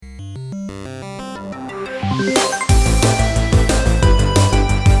Hello,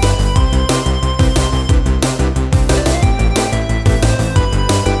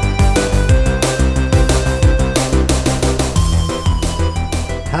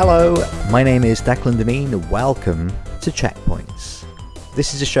 my name is Declan Demeen. Welcome to Checkpoints.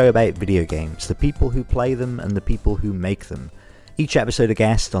 This is a show about video games, the people who play them and the people who make them. Each episode, a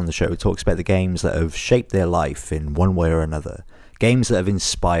guest on the show talks about the games that have shaped their life in one way or another, games that have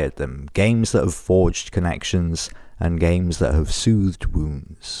inspired them, games that have forged connections, and games that have soothed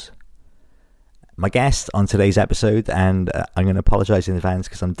wounds. My guest on today's episode, and I'm going to apologise in advance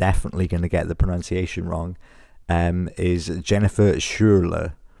because I'm definitely going to get the pronunciation wrong, is Jennifer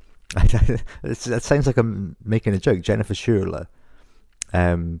Schuyler. That sounds like I'm making a joke, Jennifer Schuyler.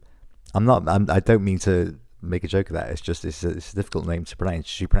 I'm not. I don't mean to make a joke of that. It's just it's a difficult name to pronounce.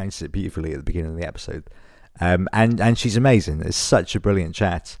 She pronounced it beautifully at the beginning of the episode, and she's amazing. It's such a brilliant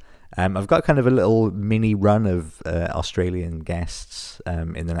chat. I've got kind of a little mini run of Australian guests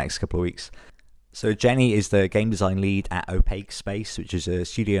in the next couple of weeks. So Jenny is the game design lead at Opaque Space, which is a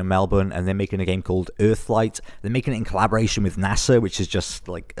studio in Melbourne, and they're making a game called Earthlight. They're making it in collaboration with NASA, which is just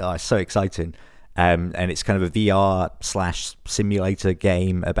like so exciting. And it's kind of a VR/simulator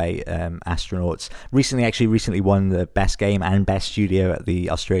game about astronauts. Recently won the best game and best studio at the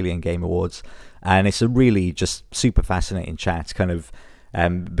Australian Game Awards, and it's a really just super fascinating chat. Kind of.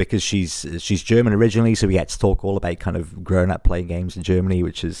 Because she's German originally, so we get to talk all about kind of growing up playing games in Germany,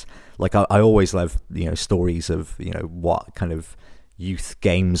 which is like I always love stories of what kind of youth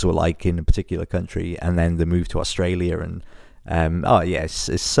games were like in a particular country, and then the move to Australia, and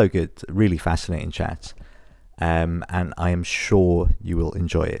it's so good, really fascinating chat, and I am sure you will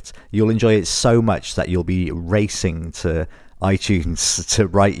enjoy it. You'll enjoy it so much that you'll be racing to iTunes to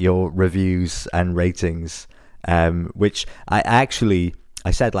write your reviews and ratings. Which I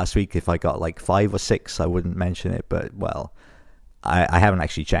said last week if I got like 5 or 6 I wouldn't mention it, but well, I haven't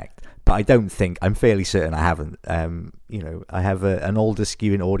actually checked, but I'm fairly certain I haven't. I have an older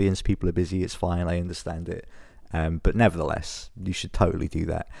skewing audience, people are busy, it's fine, I understand it, but nevertheless you should totally do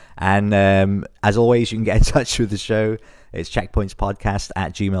that. And as always, you can get in touch with the show. It's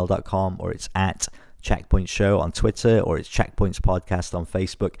checkpointspodcast@gmail.com, or it's at Checkpoint Show on Twitter, or it's Checkpoints Podcast on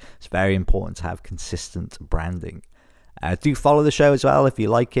Facebook. It's very important to have consistent branding. Do follow the show as well if you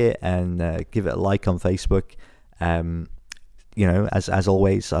like it, and give it a like on Facebook. As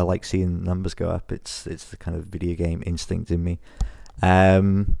always, I like seeing numbers go up. It's the kind of video game instinct in me.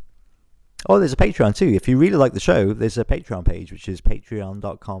 There's a Patreon too. If you really like the show, there's a Patreon page, which is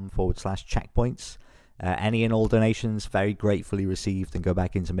patreon.com/checkpoints. Any and all donations very gratefully received, and go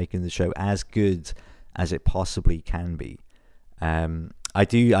back into making the show as good as it possibly can be. I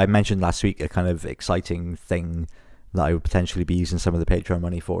mentioned last week a kind of exciting thing that I would potentially be using some of the Patreon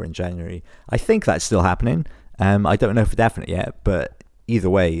money for in January. I think that's still happening. I don't know for definite yet, but either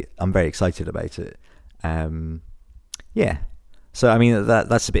way, I'm very excited about it. So I mean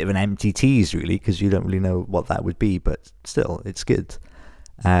that's a bit of an empty tease really, because you don't really know what that would be, but still, it's good.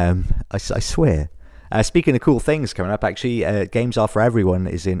 I swear. Speaking of cool things coming up, actually, Games Are For Everyone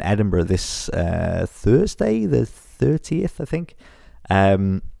is in Edinburgh this Thursday, the 30th, I think.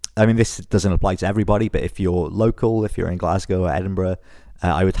 This doesn't apply to everybody, but if you're local, if you're in Glasgow or Edinburgh,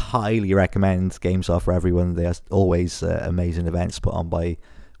 I would highly recommend Games Are For Everyone. They are always amazing events put on by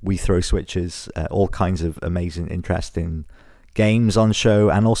We Throw Switches, all kinds of amazing, interesting games on show,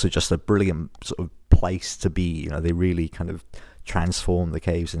 and also just a brilliant sort of place to be. They really kind of transform the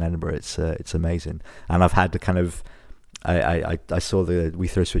caves in Edinburgh. It's amazing. And I've had to kind of I saw the We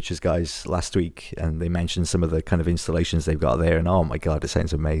Throw Switches guys last week, and they mentioned some of the kind of installations they've got there, and oh my god, it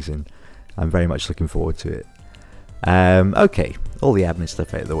sounds amazing. I'm very much looking forward to it. Okay, all the admin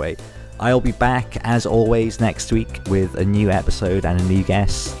stuff out of the way. I'll be back as always next week with a new episode and a new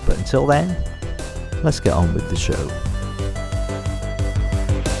guest, but until then, let's get on with the show.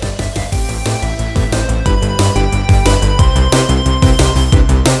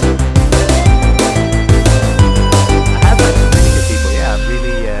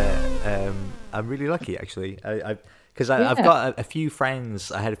 I'm really lucky, actually, because I've got a few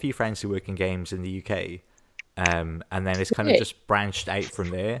friends. I had a few friends who work in games in the UK, and then it's kind of just branched out from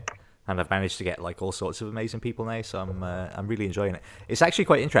there, and I've managed to get like all sorts of amazing people now. So I'm really enjoying it. It's actually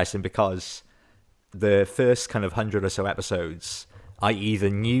quite interesting because the first kind of 100 or so episodes, I either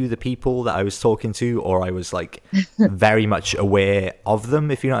knew the people that I was talking to, or I was like very much aware of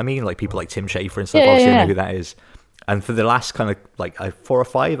them, if you know what I mean. Like people like Tim Schafer and stuff. Obviously, I know who that is. And for the last kind of like 4 or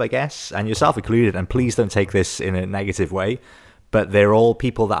 5, I guess, and yourself included, and please don't take this in a negative way, but they're all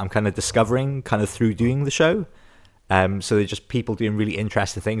people that I'm kind of discovering kind of through doing the show. So they're just people doing really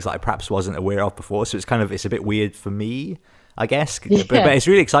interesting things that I perhaps wasn't aware of before. So it's a bit weird for me, I guess. Yeah. But it's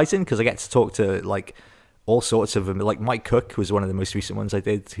really exciting because I get to talk to like all sorts of them. Like Mike Cook was one of the most recent ones I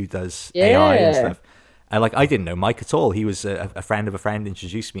did, who does AI and Yeah. stuff. And like I didn't know Mike at all. He was a friend of a friend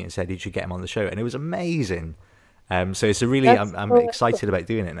introduced me and said you should get him on the show, and it was amazing. So it's a really That's I'm so excited about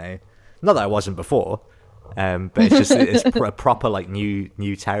doing it now. Not that I wasn't before, but it's just a proper like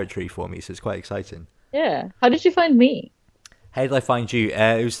new territory for me. So it's quite exciting. Yeah. How did you find me? How did I find you?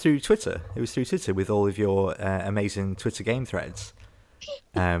 It was through Twitter. It was through Twitter with all of your amazing Twitter game threads.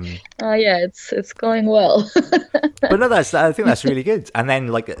 Um, Yeah, it's going well. but no, I think that's really good. And then,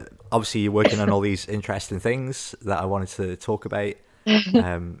 like, obviously, you're working on all these interesting things that I wanted to talk about.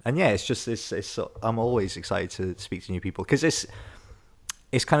 And yeah, it's I'm always excited to speak to new people because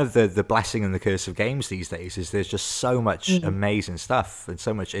it's kind of the blessing and the curse of games these days. Is there's just so much amazing stuff and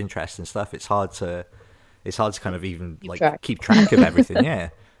so much interesting stuff. It's hard to kind of even keep track of everything. Yeah.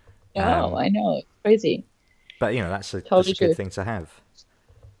 Oh, I know. It's crazy. But that's a Totally good true. thing to have.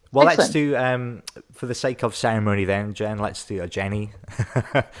 Well, let's Excellent. do for the sake of ceremony then, Jen. Let's do Jenny.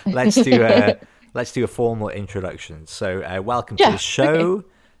 let's do let's do a formal introduction. So, welcome to Yeah. the show.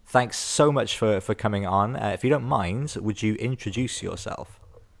 Thanks so much for coming on. If you don't mind, would you introduce yourself?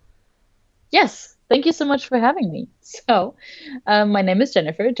 Yes. Thank you so much for having me. So, my name is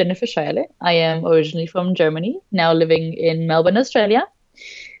Jennifer Scheile. I am originally from Germany, now living in Melbourne, Australia.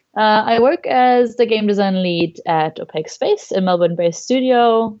 I work as the game design lead at Opaque Space, a Melbourne-based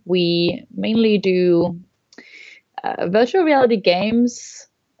studio. We mainly do virtual reality games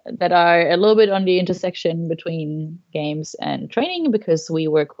that are a little bit on the intersection between games and training because we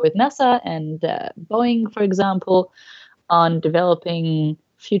work with NASA and Boeing, for example, on developing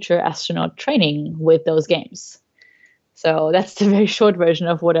future astronaut training with those games. So that's the very short version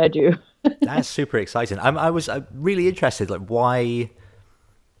of what I do. That's super exciting. I was really interested, like why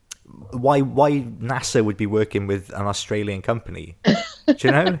NASA would be working with an Australian company. Do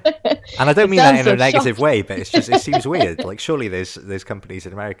you know? And I don't mean that in a negative way, but it seems weird. Like surely there's companies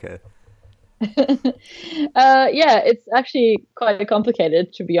in America. Yeah, it's actually quite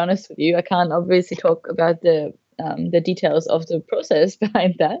complicated, to be honest with you. I can't obviously talk about the details of the process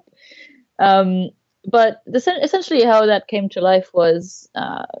behind that. But essentially how that came to life was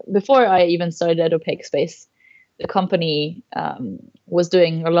before I even started at Opaque Space, the company was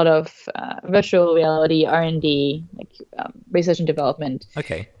doing a lot of virtual reality R&D, like research and development,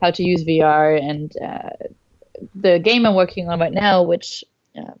 Okay. how to use VR, and the game I'm working on right now, which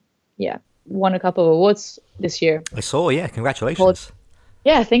won a couple of awards this year. I saw. Yeah, congratulations.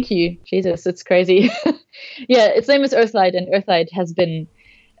 Yeah, thank you. Jesus, it's crazy. Yeah, its name is Earthlight, and Earthlight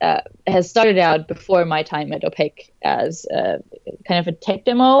has started out before my time at Opaque as kind of a tech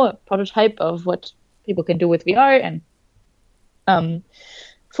demo, a prototype of what people can do with VR, and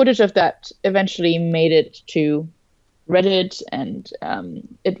footage of that eventually made it to Reddit, and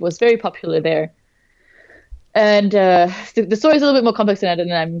it was very popular there. And the story is a little bit more complex than that,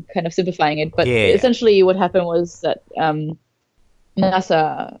 and I'm kind of simplifying it. But essentially, what happened was that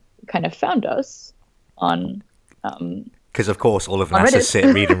NASA kind of found us on. Because of course, all of NASA sit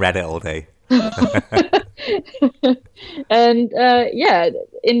reading Reddit all day. And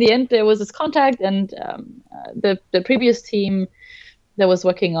in the end, there was this contact, and the previous team that was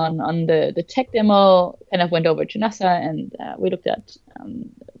working on the tech demo kind of went over to NASA, and we looked at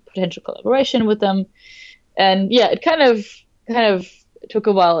potential collaboration with them. And yeah, it kind of took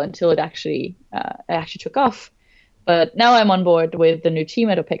a while until it actually took off. But now I'm on board with the new team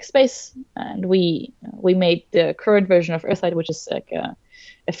at Opaque Space, and we made the current version of Earthlight, which is like a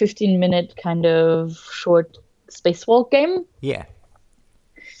 15-minute kind of short spacewalk game. Yeah.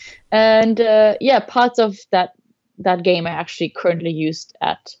 And parts of that game are actually currently used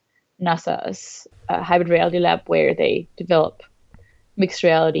at NASA's hybrid reality lab, where they develop mixed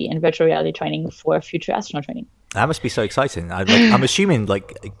reality and virtual reality training for future astronaut training. That must be so exciting. I'm assuming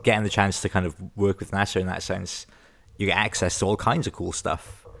like getting the chance to kind of work with NASA in that sense, you get access to all kinds of cool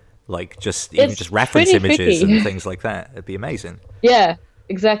stuff, like just reference images and things like that. It'd be amazing. Yeah,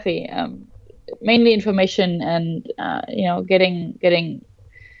 exactly. Mainly information and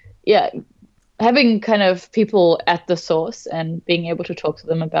having kind of people at the source and being able to talk to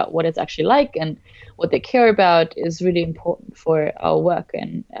them about what it's actually like and what they care about is really important for our work.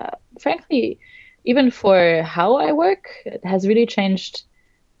 And frankly, even for how I work, it has really changed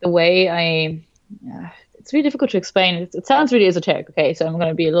the way it's really difficult to explain. It sounds really esoteric. Okay, so I'm going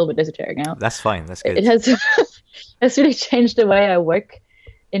to be a little bit esoteric now. That's fine. That's good. It has it's really changed the way I work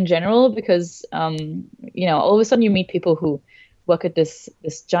in general because all of a sudden you meet people who work at this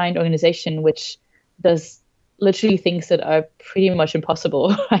giant organization which does literally things that are pretty much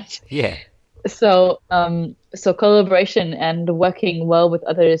impossible, right? Yeah. So, so collaboration and working well with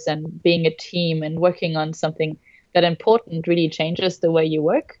others and being a team and working on something that important really changes the way you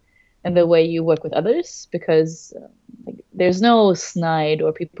work and the way you work with others, because like, there's no snide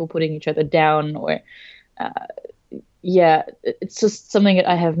or people putting each other down or, yeah, it's just something that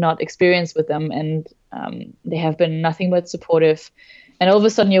I have not experienced with them, and they have been nothing but supportive. And all of a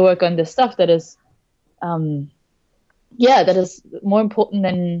sudden, you work on this stuff that is, yeah, that is more important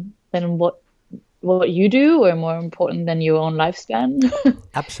than what you do, or more important than your own lifespan.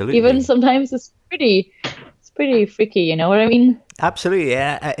 Absolutely. Even sometimes it's pretty freaky, you know what I mean? Absolutely.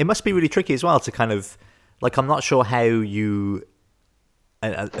 Yeah. It must be really tricky as well to kind of, like, I'm not sure how you,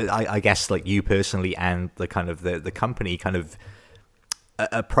 I guess, like, you personally and the kind of the company kind of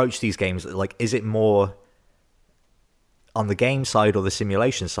approach these games. Like, is it more on the game side or the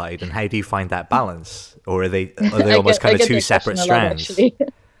simulation side, and how do you find that balance? Or are they almost kind of two separate strands?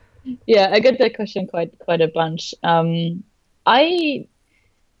 Yeah, I get that question quite a bunch. I'll be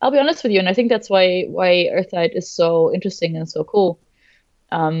honest with you, and I think that's why Earthlight is so interesting and so cool.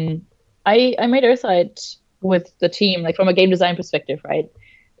 I made Earthlight with the team, like from a game design perspective, right?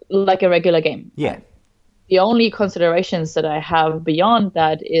 Like a regular game. Yeah. The only considerations that I have beyond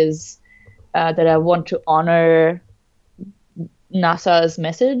that is that I want to honor NASA's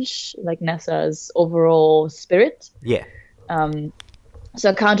message, like NASA's overall spirit. Yeah. So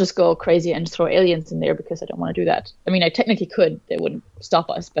I can't just go crazy and throw aliens in there because I don't want to do that. I mean, I technically could; they wouldn't stop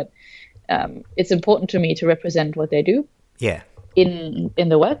us. But it's important to me to represent what they do. Yeah. In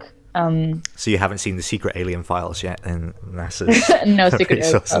the work. So you haven't seen the secret alien files yet in NASA's? No secret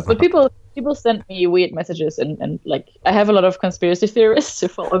alien files. But people send me weird messages, and like I have a lot of conspiracy theorists who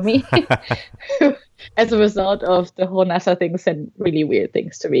follow me. As a result of the whole NASA thing, send really weird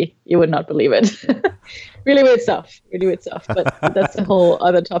things to me. You would not believe it. Really weird stuff. But that's a whole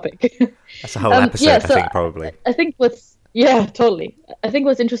other topic. That's a whole episode, yeah, so I think, probably. I think totally. I think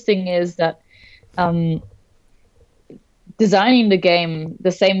what's interesting is that designing the game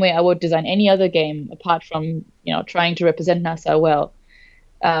the same way I would design any other game, apart from trying to represent NASA well,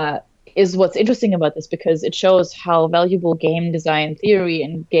 is what's interesting about this, because it shows how valuable game design theory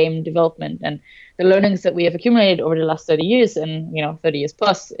and game development and the learnings that we have accumulated over the last 30 years and 30 years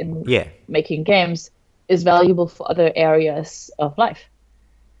plus in making games is valuable for other areas of life.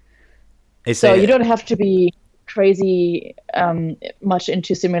 So you don't have to be crazy much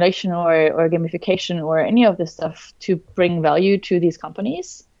into simulation or gamification or any of this stuff to bring value to these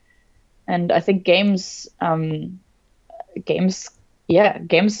companies. And I think games in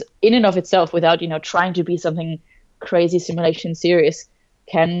and of itself, without trying to be something crazy simulation serious,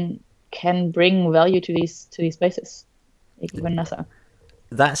 can bring value to these places, like even NASA.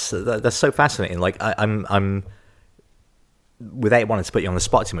 That's so fascinating. Like I'm without wanting to put you on the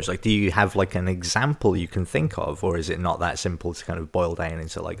spot too much, like, do you have like an example you can think of, or is it not that simple to kind of boil down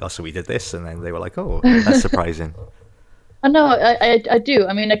into like, oh, so we did this, and then they were like, oh, that's surprising? No, I do.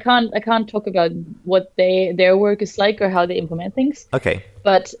 I mean, I can't talk about what their work is like or how they implement things. Okay.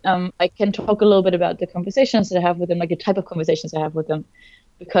 But I can talk a little bit about the conversations that I have with them, like the type of conversations I have with them,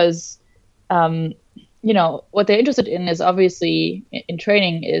 because what they're interested in is obviously in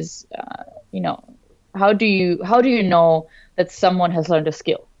training is how do you know that someone has learned a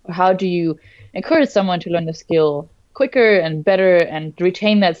skill, or how do you encourage someone to learn the skill quicker and better and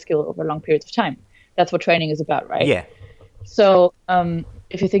retain that skill over long periods of time? That's what training is about, right? Yeah. So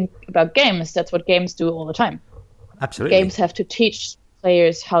if you think about games, that's what games do all the time. Absolutely. Games have to teach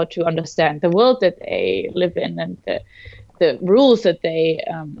players how to understand the world that they live in and the rules that they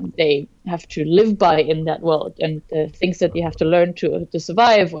have to live by in that world, and the things that you have to learn to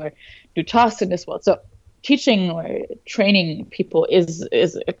survive or do tasks in this world. So teaching or training people is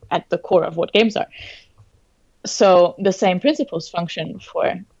at the core of what games are. So the same principles function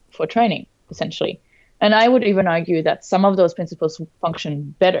for training, essentially. And I would even argue that some of those principles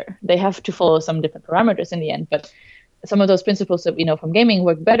function better. They have to follow some different parameters in the end, but some of those principles that we know from gaming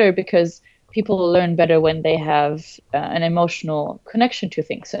work better because people learn better when they have an emotional connection to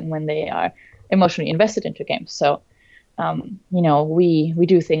things and when they are emotionally invested into games. So, we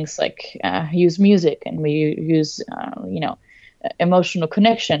do things like use music, and we use, emotional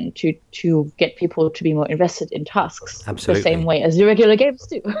connection to get people to be more invested in tasks. Absolutely. The same way as the regular games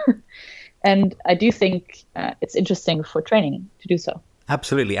do. And I do think it's interesting for training to do so.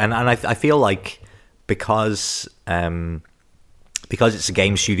 Absolutely. And I feel like because it's a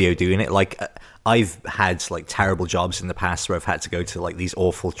game studio doing it, like I've had like terrible jobs in the past where I've had to go to like these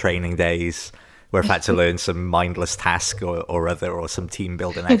awful training days where I've had to learn some mindless task or other, or some team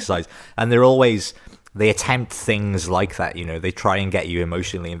building exercise. And they're always they attempt things like that. You know, they try and get you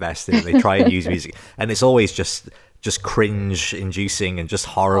emotionally invested. They try and use music, and it's always just cringe inducing and just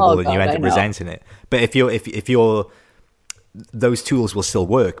horrible, and you end up resenting it. But if you're those tools will still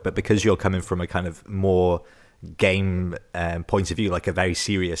work, but because you're coming from a kind of more game point of view, like a very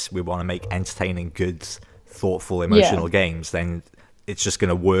serious, we want to make entertaining, good, thoughtful, emotional games, then it's just going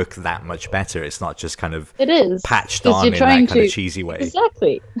to work that much better. It's not just kind of patched on in that kind of cheesy way.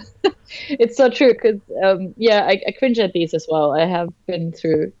 Exactly. It's so true, because I cringe at these as well. I have been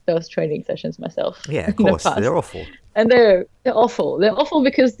through those training sessions myself. Yeah, of course. They're awful. And they're awful. They're awful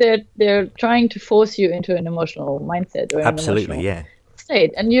because they're trying to force you into an emotional mindset or an emotional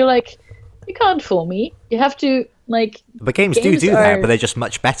state. And you're like, you can't fool me. You have to, like... But games do that, but they're just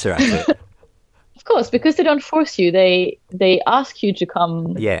much better at it. Of course, because they don't force you. They ask you to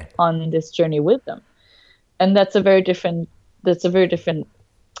come on this journey with them. And that's a very different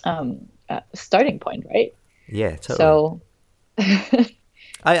starting point, right? Yeah, totally. So...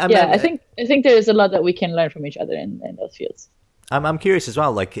 I think there is a lot that we can learn from each other in those fields. I'm curious as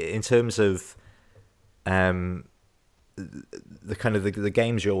well, like in terms of the kind of the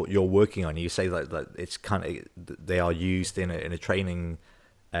games you're working on. You say that it's kind of they are used in a training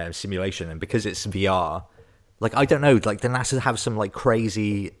simulation, and because it's VR, like I don't know, like the NASA have some like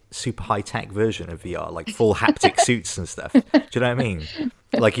crazy super high tech version of VR, like full haptic suits and stuff. Do you know what I mean?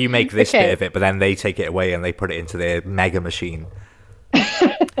 Like you make this bit of it, but then they take it away and they put it into their mega machine.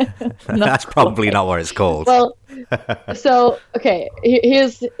 That's probably not what it's called. Well, so okay,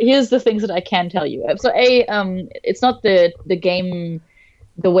 here's the things that I can tell you. So it's not the game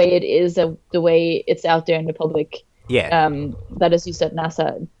the way it is, the way it's out there in the public. Yeah. That is used at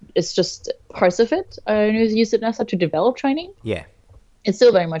NASA. It's just parts of it are used at NASA to develop training. Yeah. It's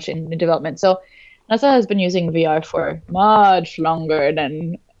still very much in development. So NASA has been using VR for much longer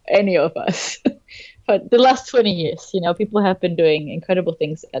than any of us. But the last 20 years, people have been doing incredible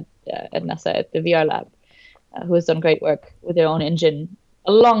things at NASA, at the VR lab, who has done great work with their own engine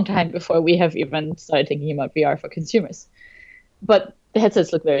a long time before we have even started thinking about VR for consumers. But the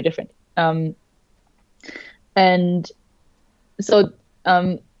headsets look very different. And so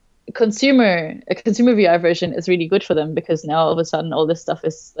a consumer VR version is really good for them, because now all of a sudden all this stuff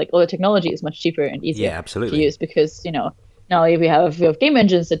is like, all the technology is much cheaper and easier to use, because, now we have game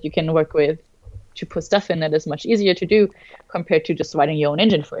engines that you can work with to put stuff in that is much easier to do compared to just writing your own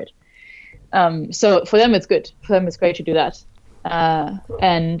engine for it. So for them, it's good. For them, it's great to do that.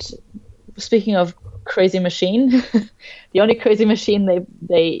 And speaking of crazy machine, the only crazy machine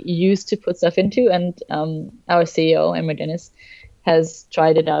they use to put stuff into, and our CEO, Emre Deniz, has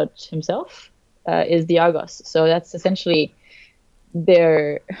tried it out himself, is the Argos. So that's essentially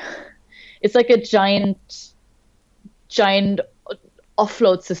it's like a giant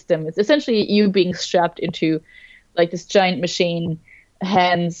offload system. It's essentially you being strapped into like this giant machine,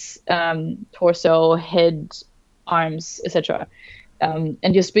 hands, torso, head, arms, etc. And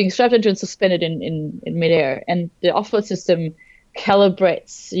just being strapped into and suspended in midair. And the offload system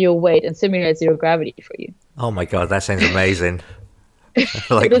calibrates your weight and simulates zero gravity for you. Oh my God, that sounds amazing.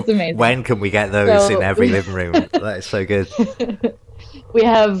 Like, it is amazing. When can we get those in every living room? That is so good. We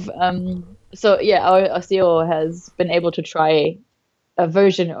have, our CEO has been able to try a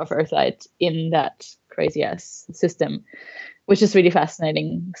version of Earthlight in that crazy ass system, which is really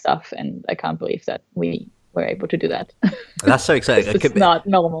fascinating stuff, and I can't believe that we were able to do that. That's so exciting. It's not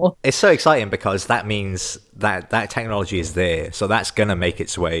normal. It's so exciting because that means that technology is there, so that's gonna make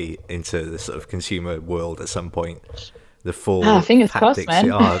its way into the sort of consumer world at some point. The full fingers crossed,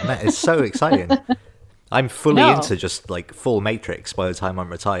 man. Oh, man, it's so exciting. I'm fully into just like full Matrix by the time I'm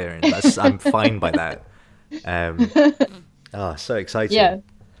retiring. I'm fine by that. So exciting. Yeah,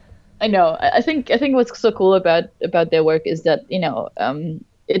 I know. I think what's so cool about their work is that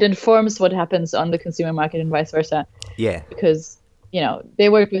it informs what happens on the consumer market and vice versa. Yeah. Because they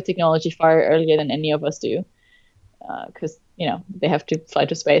work with technology far earlier than any of us do. Because they have to fly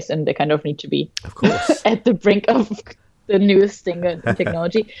to space and they kind of need to be, of course, at the brink of the newest thing in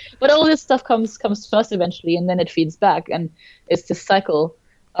technology. But all this stuff comes to us eventually, and then it feeds back, and it's this cycle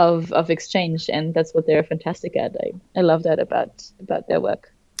of exchange, and that's what they're fantastic at. I love that about their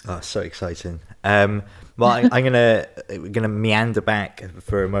work. Oh, so exciting. Well, I'm gonna meander back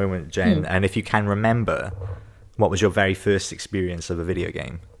for a moment, Jen, and if you can remember, what was your very first experience of a video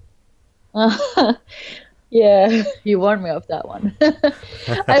game? Yeah, you warned me of that one.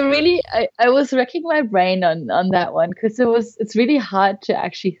 I was racking my brain on that one, because it's really hard to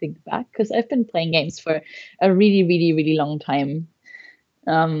actually think back, because I've been playing games for a really, really, really long time.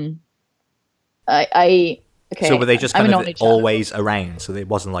 I Okay. So were they just I'm kind an of only child. always around? So it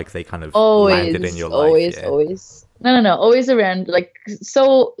wasn't like they kind of landed in your life. Always. No. Always around. Like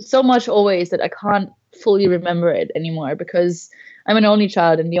so much always that I can't fully remember it anymore because I'm an only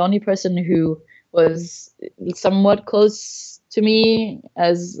child, and the only person who was somewhat close to me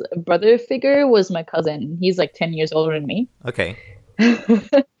as a brother figure was my cousin. He's like 10 years older than me. Okay.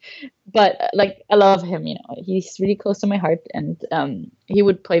 But like I love him, he's really close to my heart, and he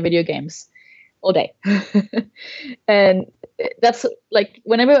would play video games all day. And that's like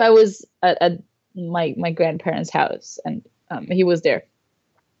whenever I was at my grandparents' house and he was there,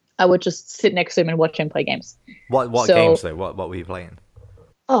 I would just sit next to him and watch him play games. What games though? What were you playing?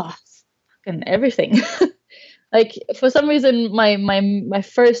 Oh, fucking everything. Like for some reason my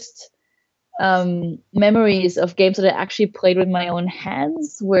first memories of games that I actually played with my own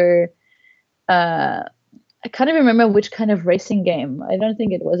hands were I can't even remember which kind of racing game. I don't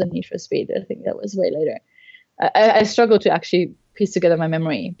think it was a Need for Speed. I think that was way later. I struggle to actually piece together my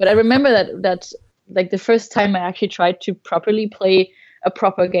memory, but I remember that like the first time I actually tried to properly play a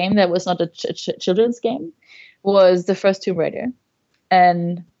proper game that was not a children's game was the first Tomb Raider,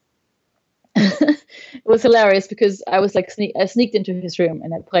 and it was hilarious because I was like I sneaked into his room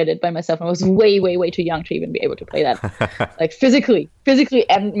and I played it by myself. And I was way too young to even be able to play that, like physically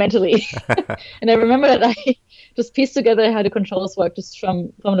and mentally. And I remember that I just pieced together how the controls work just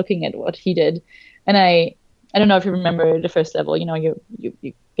from looking at what he did. And I don't know if you remember the first level. You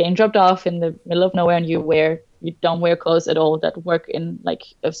getting dropped off in the middle of nowhere, and you don't wear clothes at all that work in like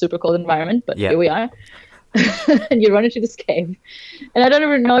a super cold environment. But here we are. And you run into this cave, and I don't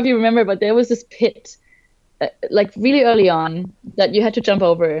even know if you remember, but there was this pit like really early on that you had to jump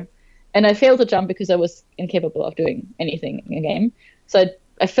over, and I failed to jump because I was incapable of doing anything in a game. So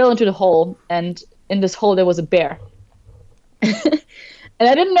I fell into the hole, and in this hole there was a bear. And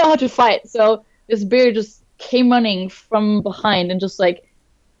I didn't know how to fight, so this bear just came running from behind and just like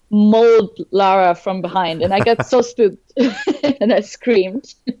mauled Lara from behind, and I got so spooked and I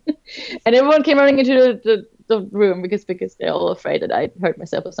screamed. And everyone came running into the room because they're all afraid that I hurt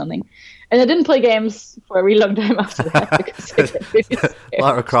myself or something. And I didn't play games for a really long time after that because I got really scared.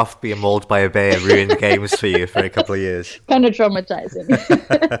 Lara Croft being mauled by a bear ruined games for you for a couple of years. Kind of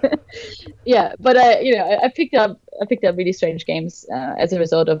traumatizing. Yeah, but I picked up really strange games as a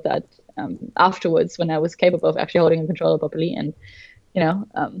result of that afterwards when I was capable of actually holding a controller properly. And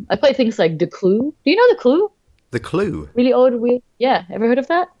I played things like The Clue. Do you know The Clue? The Clue? Really old, weird. Yeah, ever heard of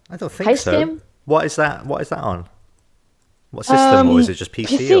that? I don't think Heist so. Game? What is that on? What system, or is it just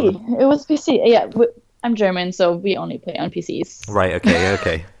PC? PC. It was PC. Yeah, I'm German, so we only play on PCs. Right,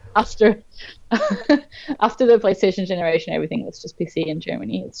 okay. After the PlayStation generation, everything was just PC in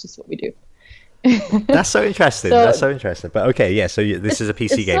Germany. It's just what we do. That's so interesting. But okay, yeah, so this is a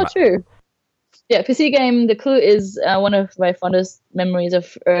PC game. It's so true. Yeah, PC game. The Clue is one of my fondest memories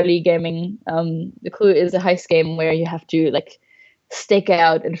of early gaming. The Clue is a heist game where you have to like stake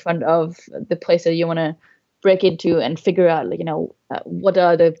out in front of the place that you want to break into and figure out, like, what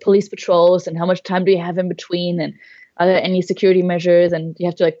are the police patrols and how much time do you have in between, and are there any security measures, and you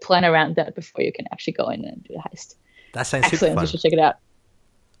have to like plan around that before you can actually go in and do the heist. That sounds excellent. Super fun. You should check it out.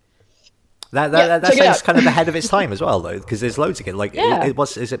 That sounds kind of ahead of its time as well, though, because there's loads of it. Like,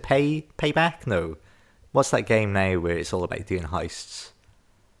 is it Payback? No, what's that game now where it's all about doing heists?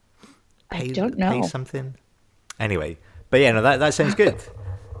 I don't know. Pay something. Anyway, but yeah, no, that sounds good.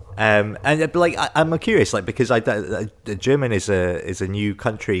 And like, I'm curious, like, because German is a new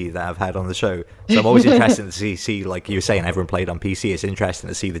country that I've had on the show, so I'm always interested to see, like you were saying, everyone played on PC. It's interesting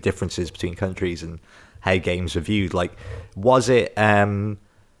to see the differences between countries and how games are viewed. Like, was it?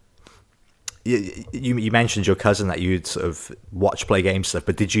 You mentioned your cousin that you'd sort of watch play games stuff,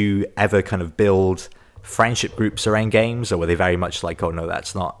 but did you ever kind of build friendship groups around games, or were they very much like, oh no,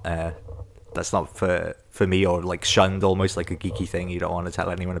 that's not for me, or like shunned, almost like a geeky thing you don't want to tell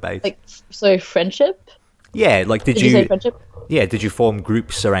anyone about? Like, so friendship? Yeah, like did you say friendship? Yeah, did you form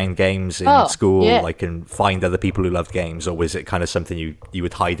groups around games in school, like, and find other people who loved games, or was it kind of something you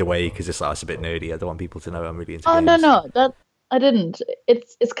would hide away because it's a bit nerdy? I don't want people to know I'm really into games. No, that I didn't.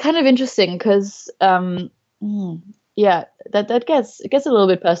 It's kind of interesting because that gets a little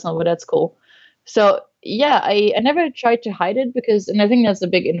bit personal, but that's cool. So yeah, I never tried to hide it and I think that's a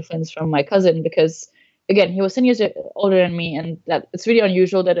big influence from my cousin, because again, he was 10 years older than me, and that it's really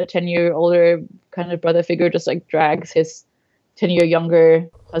unusual that a 10-year older kind of brother figure just like drags his 10-year younger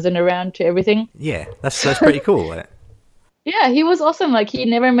cousin around to everything. Yeah, that's pretty cool. Right? Yeah, he was awesome. Like, he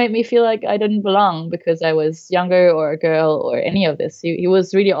never made me feel like I didn't belong because I was younger or a girl or any of this. He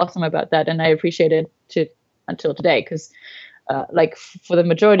was really awesome about that, and I appreciate it until today, because like for the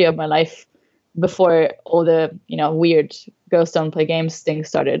majority of my life, before all the weird girls don't play games thing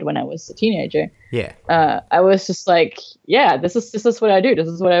started when I was a teenager. Yeah. I was just like, yeah, this is what I do. This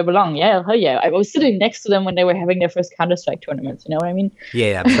is where I belong. Yeah, hell yeah. I was sitting next to them when they were having their first Counter-Strike tournaments. You know what I mean?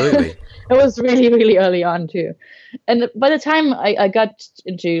 Yeah, absolutely. It was really, really early on too. And by the time I got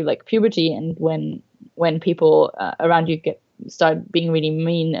into like puberty, and when people around you start being really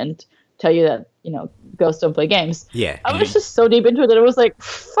mean and tell you that girls don't play games. Yeah. I was just so deep into it that it was like,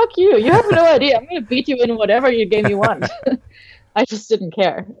 fuck you. You have no idea. I'm gonna beat you in whatever game you want. I just didn't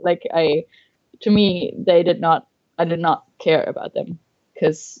care. Like to me, I did not care about them,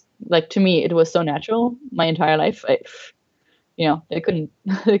 because like to me it was so natural my entire life. They couldn't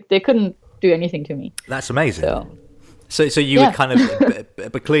they couldn't do anything to me. That's amazing. So you would kind of,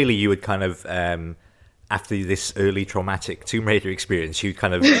 but clearly you would kind of, after this early traumatic Tomb Raider experience, you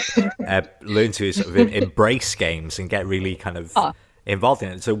kind of learn to sort of embrace games and get really kind of involved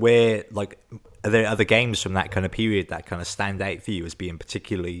in it. So are there other games from that kind of period that kind of stand out for you as being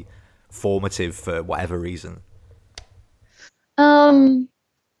particularly formative for whatever reason?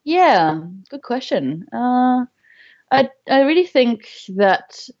 Yeah, good question. I really think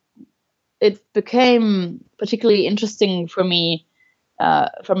that it became particularly interesting for me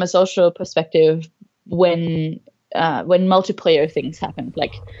from a social perspective when multiplayer things happened,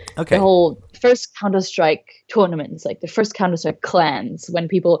 like the whole first Counter-Strike tournaments, like the first Counter-Strike clans, when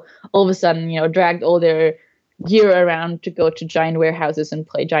people all of a sudden dragged all their gear around to go to giant warehouses and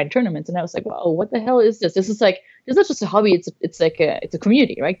play giant tournaments. And I was like, wow, what the hell is this? This is not just a hobby, it's a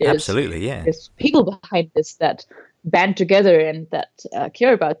community, right? Absolutely, yeah. There's people behind this that band together and that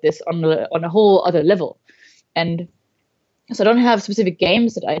care about this on a whole other level. And so I don't have specific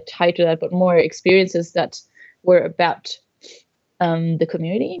games that I tie to that, but more experiences that were about the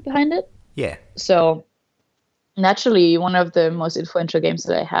community behind it. Yeah. So naturally, one of the most influential games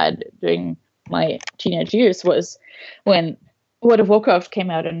that I had during my teenage years was when World of Warcraft came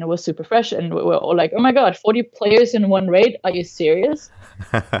out, and it was super fresh, and we were all like, oh my god, 40 players in one raid, are you serious?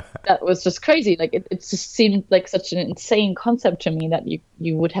 That was just crazy. Like it just seemed like such an insane concept to me that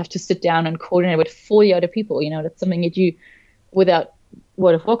you would have to sit down and coordinate with 40 other people. That's something that you, without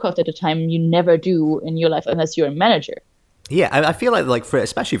World of Warcraft at the time, you never do in your life unless you're a manager. Yeah, I feel like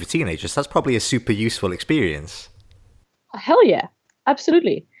especially for teenagers, that's probably a super useful experience. Hell yeah,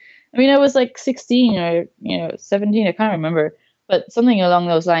 absolutely. I mean, I was like 16 or 17, I can't remember, but something along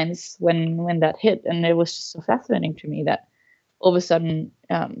those lines when that hit, and it was just so fascinating to me that all of a sudden,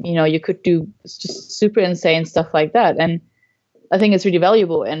 you could do just super insane stuff like that, and I think it's really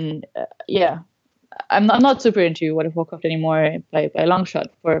valuable. And I'm not super into World of Warcraft anymore by a long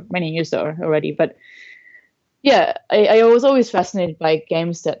shot for many years already, but yeah, I was always fascinated by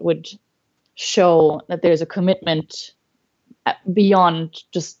games that would show that there's a commitment beyond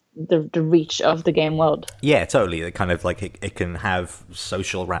just the reach of the game world. Yeah, totally. It kind of like it can have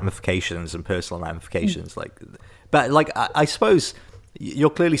social ramifications and personal ramifications. But I suppose you're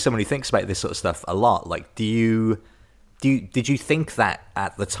clearly someone who thinks about this sort of stuff a lot. Like, did you think that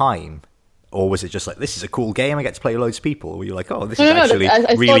at the time, or was it just like, this is a cool game, I get to play loads of people? Or were you like, oh, this is actually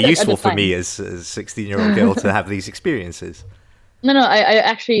really useful for me as a 16-year-old girl to have these experiences? No, I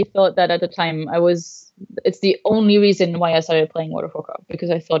actually thought that at the time. It's the only reason why I started playing World of Warcraft, because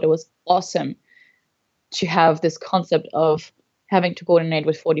I thought it was awesome to have this concept of having to coordinate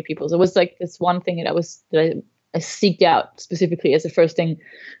with 40 people. So it was like this one thing that I seeked out specifically as the first thing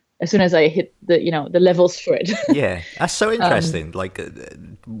as soon as I hit the levels for it. Yeah, that's so interesting.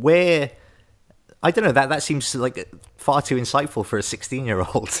 Where, I don't know, that seems like far too insightful for a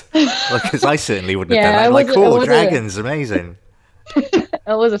 16-year-old. Because I certainly wouldn't have done that. Like, cool, dragons, amazing.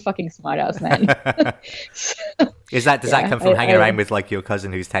 I was a fucking smartass, man. Does that come from hanging around with like your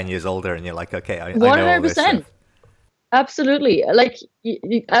cousin who's 10 years older, and you're like, okay, I know all this stuff? Absolutely. Like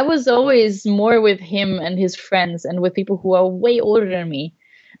I was always more with him and his friends and with people who are way older than me,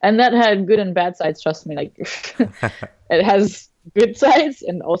 and that had good and bad sides. Trust me, like it has good sides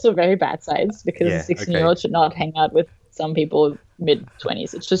and also very bad sides, because a 16-year-old should not hang out with some people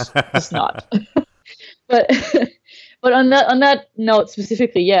mid-20s. It's just not. But on that note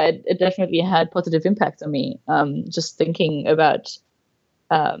specifically, yeah, it definitely had positive impact on me. Just thinking about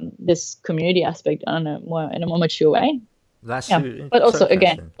this community aspect in a more mature way. That's but also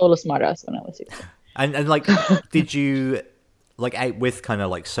again, total smartass when I was 16. And like, did you like out with kind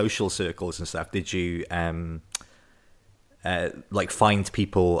of like social circles and stuff? Did you like find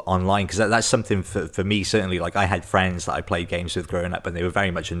people online? Because that's something for me, certainly. Like, I had friends that I played games with growing up, and they were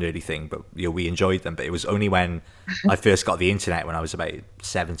very much a nerdy thing, but we enjoyed them. But it was only when I first got the internet, when I was about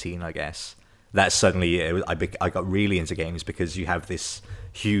 17, I guess, that suddenly I got really into games because you have this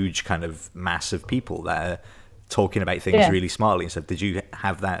huge kind of mass of people that are talking about things really smartly and stuff. Did you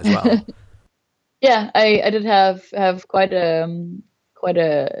have that as well? Yeah, I did have quite a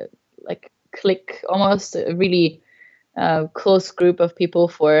like clique, almost a really close group of people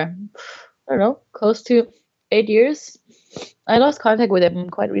for, I don't know, close to 8 years. I lost contact with them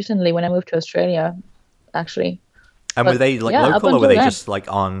quite recently when I moved to Australia, actually. And But were they like yeah, up local, or were until they then, just like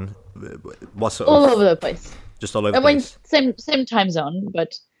on what sort all of over the place. just all over I the mean, place? same time zone,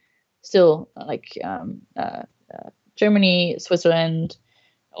 but still like Germany, Switzerland,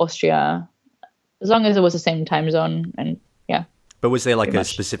 Austria, as long as it was the same time zone, and yeah, But was there like pretty a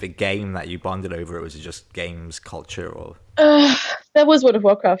much. specific game that you bonded over, or was it just games culture? Or That was World of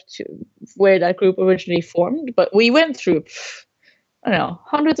Warcraft where that group originally formed, but we went through, I don't know,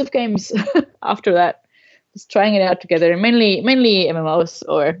 hundreds of games after that, just trying it out together, mainly MMOs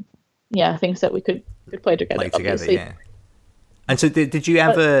or yeah, things that we could play together. play together, Obviously. yeah. And so did you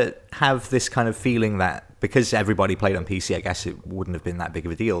ever have this kind of feeling that because everybody played on PC, I guess it wouldn't have been that big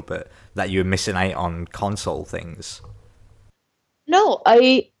of a deal, but that you were missing out on console things? No,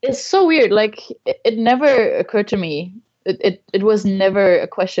 it's so weird. Like it never occurred to me. It was never a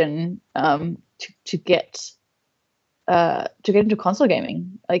question to get into console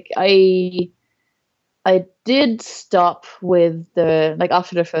gaming. Like I did stop with the like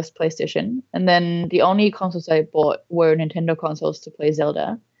after the first PlayStation, and then the only consoles I bought were Nintendo consoles to play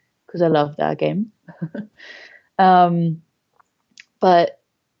Zelda because I love that game. But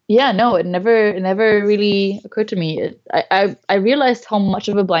yeah, no, it never really occurred to me. I realized how much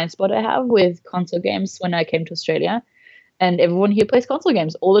of a blind spot I have with console games when I came to Australia, and everyone here plays console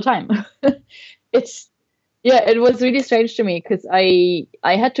games all the time. It's yeah, it was really strange to me because I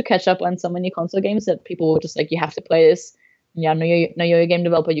had to catch up on so many console games that people were just like, you have to play this. Yeah, no, you're a game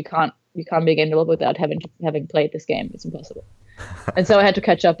developer. You can't be a game developer without having played this game. It's impossible. And so I had to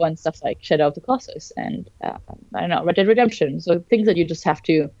catch up on stuff like Shadow of the Colossus and I don't know, Red Dead Redemption. So things that you just have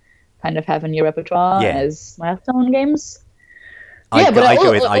to kind of have in your repertoire as milestone games. I Yeah, but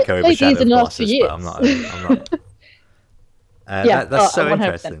go with Shadow of the last Colossus, few but I'm not. That's so 100%.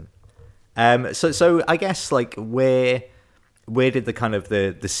 interesting. So I guess like where did the kind of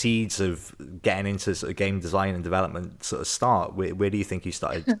the seeds of getting into sort of game design and development sort of start? Where do you think you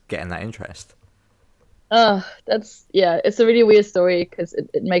started getting that interest? It's a really weird story because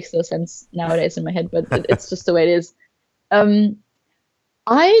it makes no sense nowadays in my head, but it's just the way it is.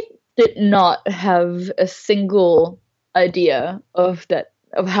 I did not have a single idea of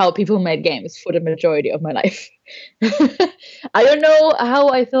how people made games for the majority of my life. I don't know how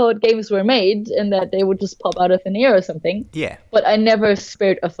I thought games were made and that they would just pop out of thin air or something. Yeah. But I never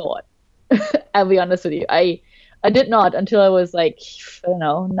spared a thought. I'll be honest with you. I did not until I was like, I don't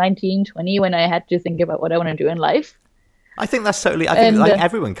know, 19, 20, when I had to think about what I want to do in life. I think that's totally. I think like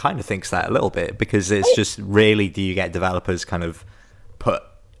everyone kind of thinks that a little bit because it's just rarely do you get developers kind of put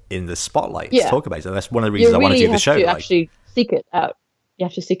in the spotlight to talk about it. So that's one of the reasons I want to do the show. You actually seek it out. You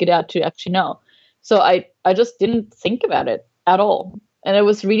have to seek it out to actually know. So I just didn't think about it at all. And it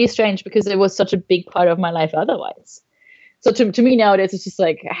was really strange because it was such a big part of my life otherwise. So to me nowadays, it's just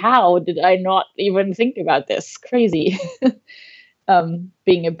like, how did I not even think about this? Crazy.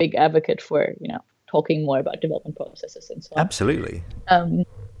 Being a big advocate for, talking more about development processes and so on. Absolutely.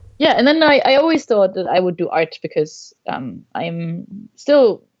 Yeah, and then I always thought that I would do art because I'm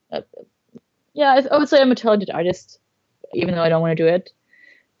still, I would say I'm a talented artist, even though I don't want to do it.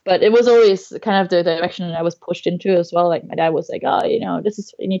 But it was always kind of the direction I was pushed into as well. Like my dad was like, this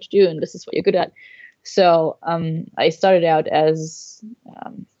is what you need to do and this is what you're good at. So I started out as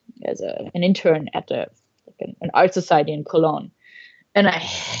an intern at an art society in Cologne. And I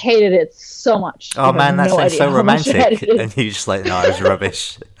hated it so much. Oh man, that sounds so romantic. And you just like, no, it was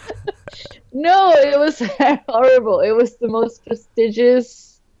rubbish. No, it was horrible. It was the most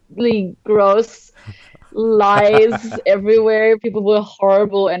prestigiously gross lies everywhere. People were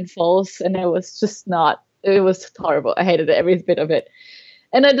horrible and false, and it was just not. It was horrible. I hated every bit of it,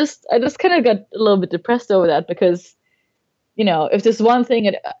 and I just kind of got a little bit depressed over that because, if there's one thing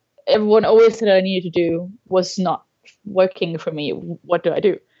that everyone always said I needed to do was not working for me, what do I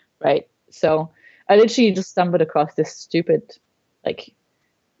do, right? So I literally just stumbled across this stupid, like,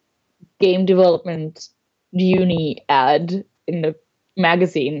 game development uni ad in the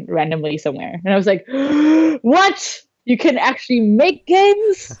magazine randomly somewhere, and I was like, what, you can actually make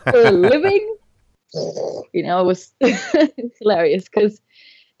games for a living? It was hilarious because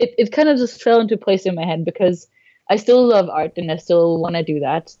it kind of just fell into place in my head because I still love art and I still want to do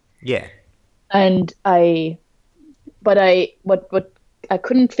that. Yeah. And what I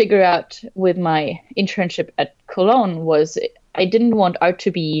couldn't figure out with my internship at Cologne was I didn't want art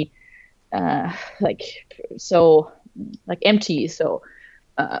to be like so like empty, so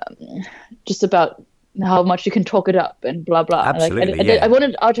just about how much you can talk it up and blah blah. Absolutely, I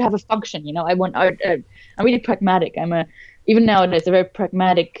wanted art to have a function, you know. I want art. I'm really pragmatic. Even nowadays a very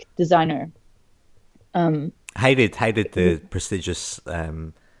pragmatic designer. How did the prestigious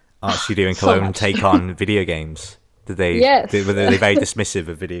art studio in Cologne take on video games? Were they very dismissive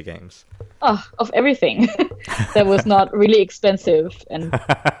of video games? Oh, of everything that was not really expensive and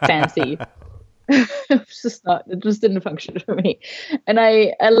fancy. It just didn't function for me. And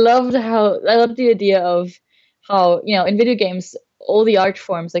I loved the idea of how, you know, in video games, all the art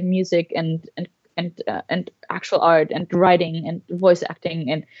forms like music and actual art and writing and voice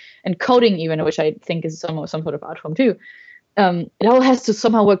acting and coding even, which I think is some sort of art form too. It all has to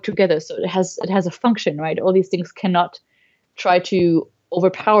somehow work together. So it has a function, right? All these things cannot try to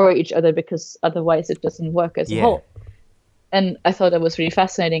overpower each other because otherwise it doesn't work as a whole. And I thought that was really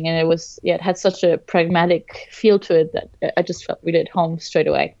fascinating, and it had such a pragmatic feel to it that I just felt really at home straight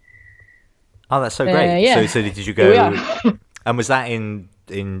away. Oh, that's so great! Yeah. So did you go? And was that in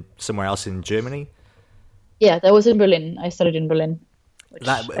somewhere else in Germany? Yeah, that was in Berlin. I studied in Berlin, which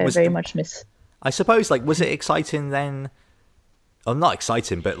I very much miss. I suppose, like, was it exciting then? Oh, not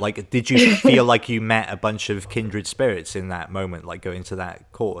exciting, but like, did you feel like you met a bunch of kindred spirits in that moment, like going to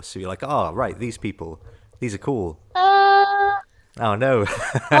that course? So you're like, oh, right, these are cool. Oh no.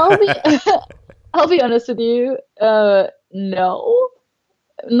 I'll be honest with you. No,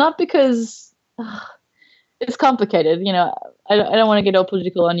 not because it's complicated. You know, I don't want to get all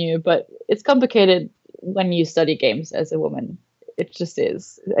political on you, but it's complicated when you study games as a woman. It just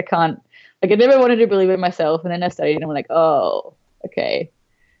is. I can't. Like, I never wanted to believe it myself, and then I studied, and I'm like, oh, okay.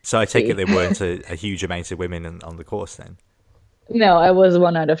 So I take it there weren't a huge amount of women on the course then? No, I was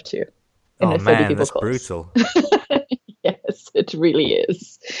 1 out of 2. Oh man, that's brutal. Yes, it really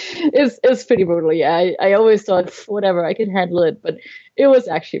is. It's pretty brutal. Yeah, I always thought whatever, I can handle it, but it was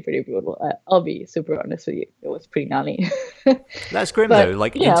actually pretty brutal. I'll be super honest with you. It was pretty gnarly. That's grim though.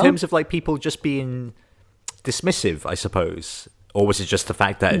 Like, in terms of like people just being dismissive, I suppose, or was it just the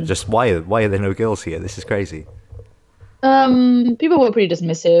fact that just why are there no girls here? This is crazy. People were pretty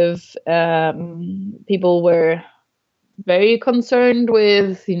dismissive. People were very concerned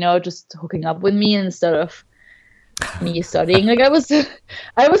with, you know, just hooking up with me instead of me studying. Like, I was there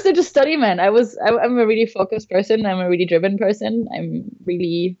to study, man. I'm a really focused person. I'm a really driven person. I'm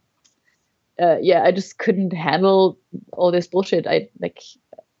really, I just couldn't handle all this bullshit. I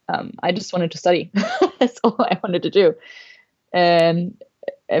just wanted to study. That's all I wanted to do. And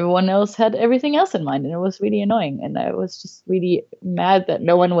everyone else had everything else in mind, and it was really annoying. And I was just really mad that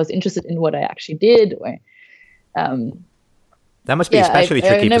no one was interested in what I actually did. Or, that must be especially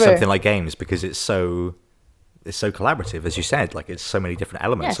tricky for something like games, because it's so collaborative, as you said. Like, it's so many different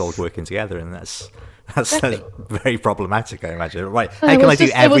elements all working together, and that's very problematic, I imagine. Right? How can I do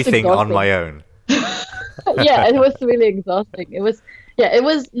everything on my own? Yeah, it was really exhausting. It was.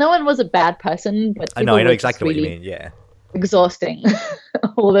 No one was a bad person, but I know exactly what you mean. Yeah. Exhausting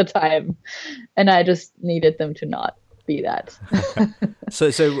all the time, and I just needed them to not be that.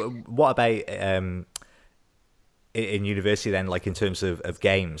 So what about in university then, like in terms of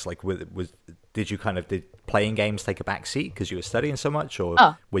games, like did playing games take a back seat because you were studying so much, or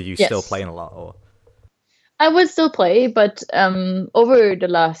were you still playing a lot? Or I would still play, but over the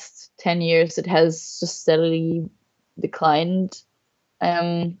last 10 years it has just steadily declined.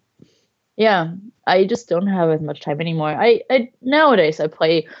 I just don't have as much time anymore. I nowadays I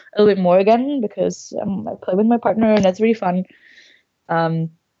play a little bit more again because I play with my partner, and that's really fun.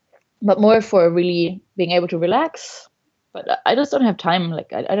 But more for really being able to relax. But I just don't have time.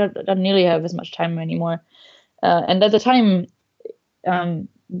 Like, I don't nearly have as much time anymore. And at the time,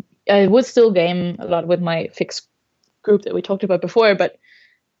 I would still game a lot with my fixed group that we talked about before. But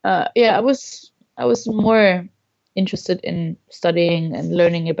I was more interested in studying and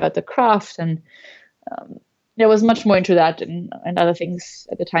learning about the craft, and I was much more into that and other things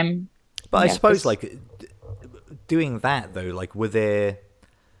at the time. But I suppose, like, doing that though, like, were there,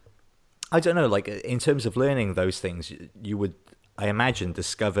 I don't know, like, in terms of learning those things, you would, I imagine,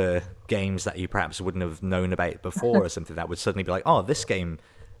 discover games that you perhaps wouldn't have known about before, or something that would suddenly be like, oh, this game,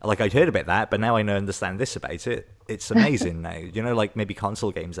 like, I'd heard about that, but now I understand this about it. It's amazing now. You know, like maybe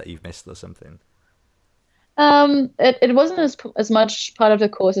console games that you've missed or something. It wasn't as much part of the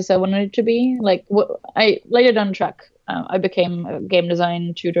course as I wanted it to be. Like, I later down the track, I became a game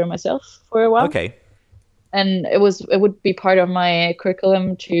design tutor myself for a while. Okay. And it would be part of my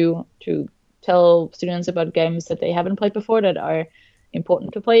curriculum to tell students about games that they haven't played before, that are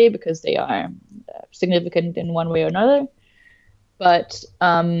important to play because they are significant in one way or another. But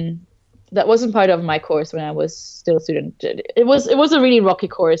that wasn't part of my course when I was still a student. It was a really rocky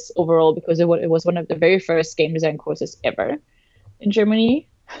course overall because it was one of the very first game design courses ever in Germany,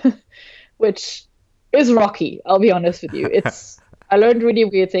 which is rocky. I'll be honest with you. I learned really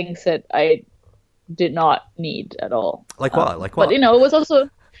weird things that I did not need at all. Like what? Like what? But it was also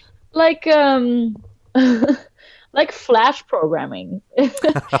like like Flash programming,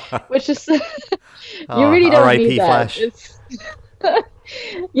 which is you really don't R.I.P. need that. Flash.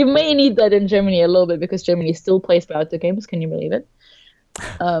 You may need that in Germany a little bit because Germany still plays browser games. Can you believe it?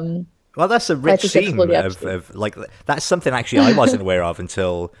 Well, that's a rich theme of like that's something actually I wasn't aware of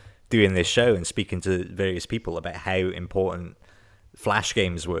until doing this show and speaking to various people about how important Flash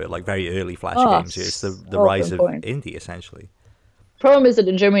games were, like very early Flash games. It's the rise important. Of indie, essentially. Problem is that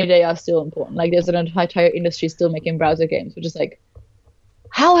in Germany they are still important. Like there's an entire industry still making browser games, which is like,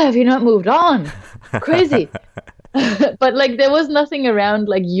 how have you not moved on? Crazy. But like there was nothing around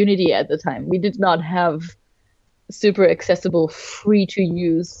like Unity at the time. We did not have super accessible, free to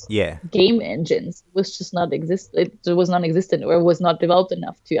use game engines. It was just not it was non-existent or was not developed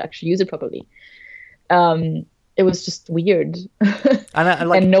enough to actually use it properly. It was just weird,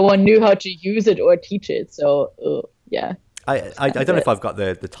 and no one knew how to use it or teach it. So yeah. I don't know if I've got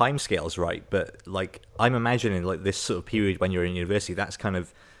the time scales right, but like I'm imagining like this sort of period when you're in university, that's kind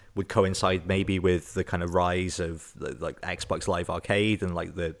of would coincide maybe with the kind of rise of like Xbox Live Arcade and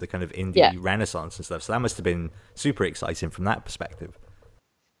like the kind of indie renaissance and stuff. So that must have been super exciting from that perspective.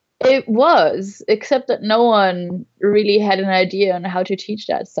 It was, except that no one really had an idea on how to teach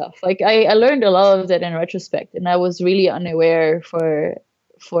that stuff. Like I learned a lot of that in retrospect, and I was really unaware for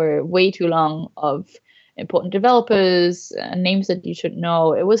way too long of important developers and names that you should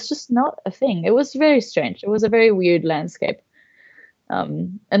know. It was just not a thing. It was very strange. It was a very weird landscape.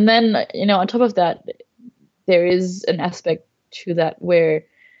 And then, on top of that, there is an aspect to that where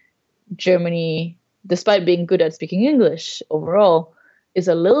Germany, despite being good at speaking English overall, is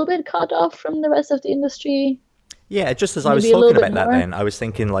a little bit cut off from the rest of the industry. Yeah, just as I was talking about that then, I was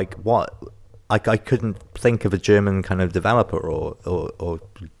thinking like what... I couldn't think of a German kind of developer or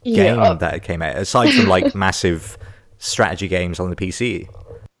game that came out, aside from like massive strategy games on the PC.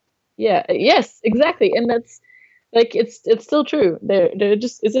 Yeah, yes, exactly. And that's like, it's still true. There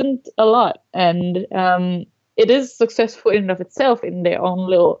just isn't a lot. And it is successful in and of itself in their own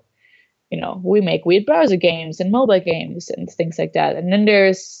little, we make weird browser games and mobile games and things like that. And then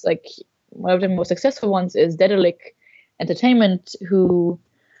there's like, one of the most successful ones is Daedalic Entertainment, who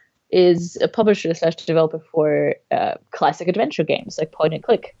is a publisher / developer for classic adventure games like point and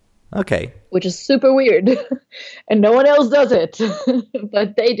click. Okay. Which is super weird. And no one else does it.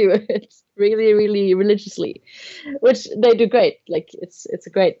 But they do it really, really religiously. Which they do great. Like it's a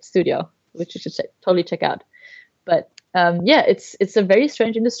great studio, which you should totally check out. But it's a very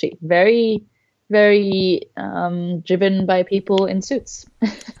strange industry. Very, very driven by people in suits.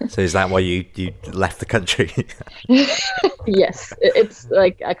 So is that why you left the country? Yes, it's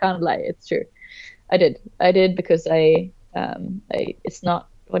like, I can't lie, it's true. I did because I it's not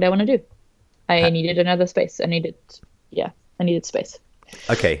what I want to do. I needed another space. I needed space.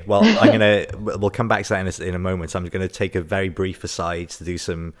 Okay, well, we'll come back to that in a moment. I'm going to take a very brief aside to do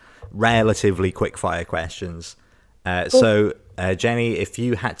some relatively quick fire questions. Cool. So Jenny, if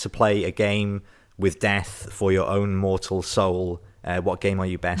you had to play a game with death for your own mortal soul, what game are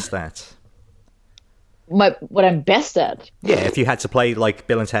you best at? What I'm best at? Yeah, if you had to play like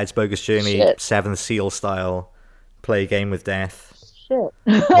Bill and Ted's Bogus Journey, Seventh Seal style, play a game with death,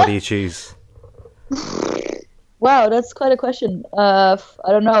 what do you choose? Wow, that's quite a question. I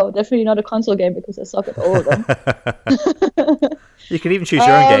don't know. Definitely not a console game because I suck at all of them. You can even choose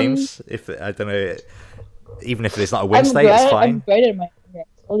your own games. If I don't know, even if it's not a win state, it's fine. I'm great at my games.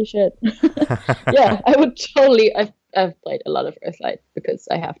 Holy shit! Yeah, I would totally. I've played a lot of Earthlight because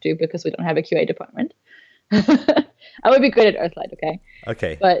I have to, because we don't have a QA department. I would be great at Earthlight,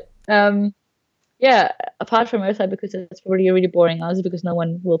 okay? But yeah, apart from Earthlight, because it's probably really boring, honestly, because no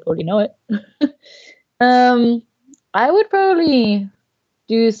one will probably know it. I would probably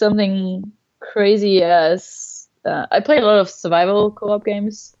do something crazy as I play a lot of survival co-op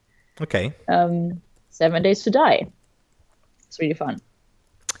games. Okay. 7 Days to Die. It's really fun.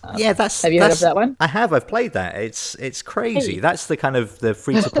 Yeah, have you heard of that one? I have. I've played that. It's crazy. Hey. That's the kind of the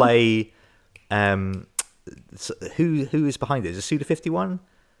free to play. Who is behind it? Is it Suda51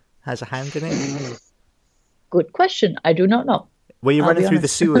 has a hand in it? Good question. I do not know. Were you running through the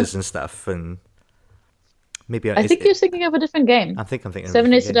sewers and stuff? And maybe I think you're thinking of a different game. I'm thinking. 7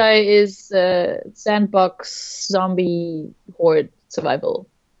 Days to Die is sandbox zombie horde survival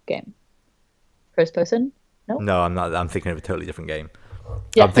game. First person? No? No, I'm not. I'm thinking of a totally different game.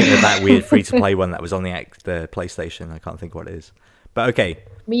 Yeah. I'm thinking of that weird free-to-play one that was on the PlayStation. I can't think what it is. But okay.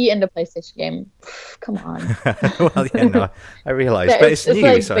 Me and the PlayStation game. Come on. Well, yeah, no, I realised. But it's new,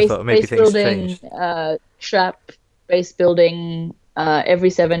 like so I thought maybe things changed. Trap, base building. Every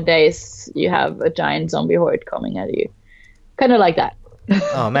 7 days, you have a giant zombie horde coming at you. Kind of like that.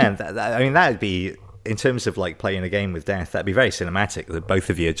 Oh, man. I mean, that would be... In terms of like playing a game with death, that'd be very cinematic. That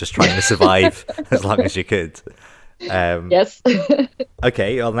both of you are just trying to survive as long as you could. Yes.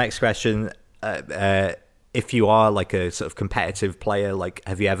 Okay. Well, next question: if you are like a sort of competitive player, like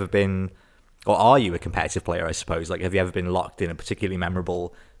have you ever been, or are you a competitive player? I suppose. Like, have you ever been locked in a particularly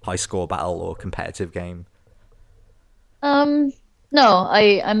memorable high score battle or competitive game? No,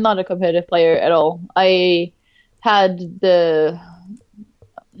 I'm not a competitive player at all. I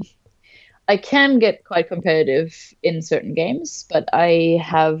can get quite competitive in certain games, but I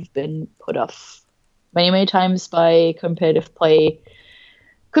have been put off many, many times by competitive play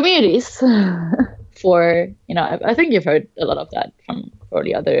communities for, I think you've heard a lot of that from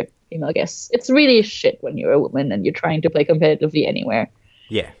probably other female guests. It's really shit when you're a woman and you're trying to play competitively anywhere.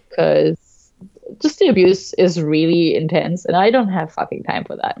 Yeah. Because just the abuse is really intense, and I don't have fucking time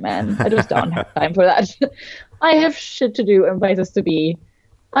for that, man. I just don't have time for that. I have shit to do and places to be.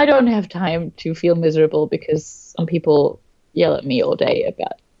 I don't have time to feel miserable because some people yell at me all day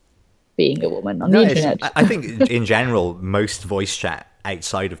about being a woman on the internet. I think in general, most voice chat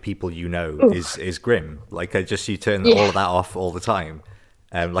outside of people is grim. Like you turn all of that off all the time.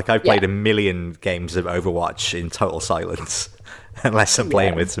 Like I've played a million games of Overwatch in total silence, unless I'm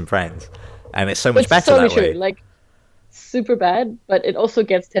playing with some friends, and it's so much better that way. Like super bad, but it also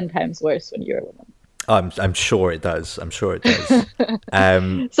gets 10 times worse when you're a woman. I'm sure it does. So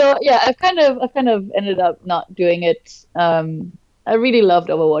yeah, I've kind of ended up not doing it. I really loved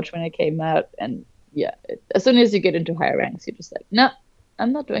Overwatch when it came out, and as soon as you get into higher ranks, you're just like, no,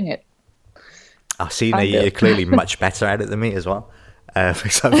 I'm not doing it. I see. Now you're clearly much better at it than me as well,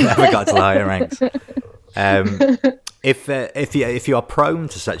 because I've never got to the higher ranks. If you are prone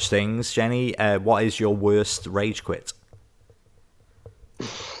to such things, Jenny, what is your worst rage quit?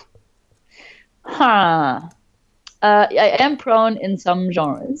 I am prone in some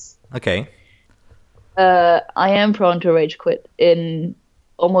genres. Okay. I am prone to rage quit in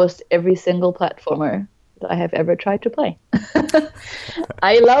almost every single platformer that I have ever tried to play.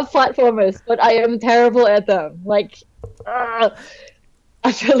 I love platformers, but I am terrible at them. Like,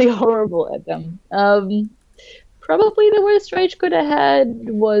 utterly horrible at them. Probably the worst rage quit I had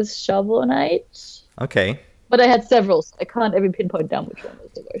was Shovel Knight. Okay. But I had several, so I can't even pinpoint down which one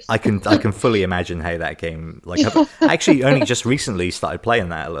was the worst. I can fully imagine how that game. Like, I've actually only just recently started playing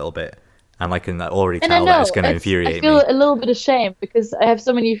that a little bit, and I can already tell that it's going to infuriate me. I feel a little bit ashamed because I have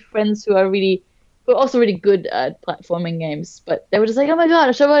so many friends who are also really good at platforming games, but they were just like, "Oh my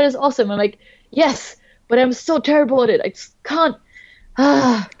god, Shovel Knight is awesome!" I'm like, "Yes, but I'm so terrible at it. I just can't."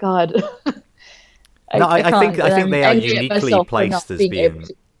 Ah, God. I think they are uniquely placed as being.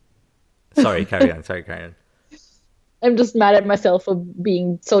 Sorry, carry on. I'm just mad at myself for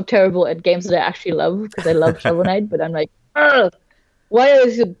being so terrible at games that I actually love, because I love Shovel Knight, but I'm like, why are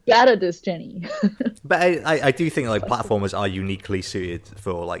you bad at this, Jenny? But I do think like platformers are uniquely suited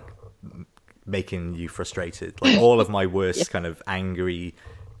for like making you frustrated. Like all of my worst kind of angry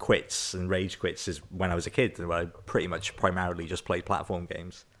quits and rage quits is when I was a kid, where I pretty much primarily just played platform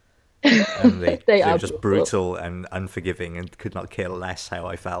games. And they were just brutal and unforgiving and could not care less how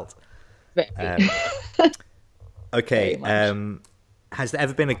I felt. Okay, has there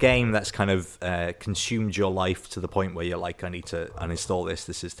ever been a game that's kind of consumed your life to the point where you're like, I need to uninstall this,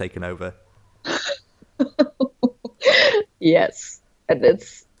 this is taken over? Yes, and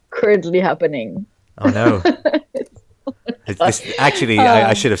it's currently happening. Oh no. I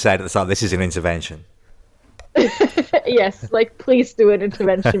should have said at the start, this is an intervention. Yes, like please do an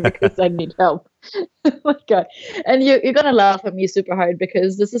intervention because I need help. Oh my god. And you're gonna laugh at me super hard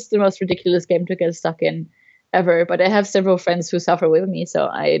because this is the most ridiculous game to get stuck in ever, but I have several friends who suffer with me, so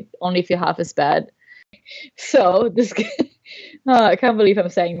I only feel half as bad. So this I can't believe I'm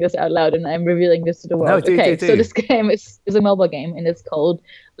saying this out loud and I'm revealing this to the world. Do. So this game is a mobile game, and it's called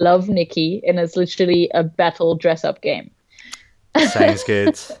Love Nikki, and it's literally a battle dress-up game. Sounds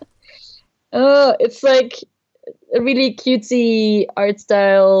good. It's like a really cutesy art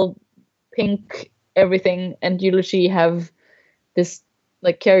style, pink everything, and you literally have this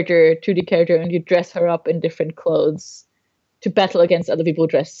like 2D character, and you dress her up in different clothes to battle against other people who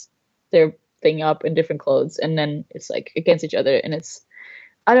dress their thing up in different clothes, and then it's like against each other, and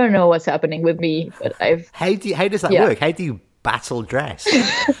I don't know what's happening with me, but How does that work? How do you battle dress?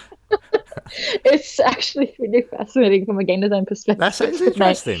 It's actually really fascinating from a game design perspective. That sounds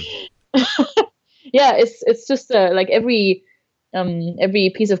interesting. Yeah, it's just like every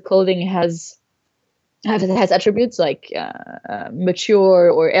piece of clothing has attributes like mature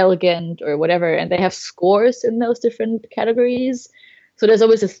or elegant or whatever, and they have scores in those different categories. So there's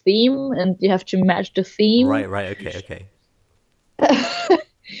always a theme, and you have to match the theme. Right. Okay.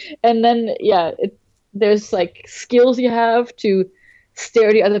 And then there's like skills you have to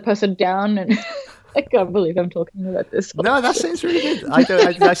stare the other person down, and I can't believe I'm talking about this. No, that sounds really good.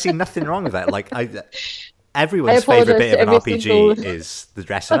 I see nothing wrong with that. Like everyone's favorite bit of an RPG is the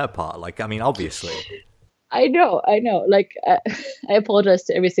dressing up part. Like, I mean, obviously. I know. Like, I apologize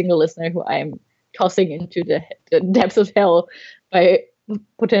to every single listener who I'm tossing into the depths of hell by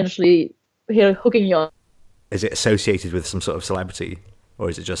potentially hooking you on. Is it associated with some sort of celebrity, or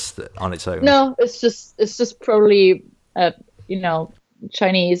is it just on its own? No, it's just probably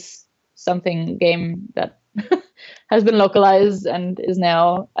Chinese something game that has been localized and is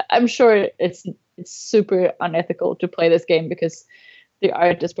now. I'm sure it's super unethical to play this game because the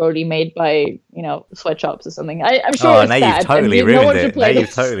art is probably made by sweatshops or something. I'm sure. Oh, it's now sad, you've totally and ruined it. Now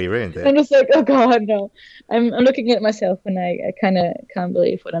you've totally ruined it. I'm just like, oh god, no. I'm looking at myself and I kind of can't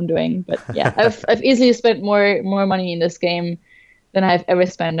believe what I'm doing. But yeah, I've easily spent more money in this game than I've ever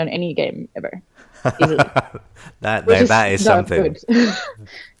spent on any game ever. Easily. that is something.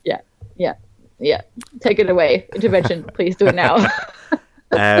 Yeah. Take it away. Intervention, please do it now.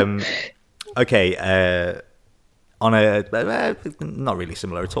 Okay. On a not really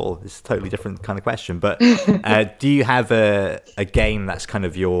similar at all. It's a totally different kind of question. But do you have a game that's kind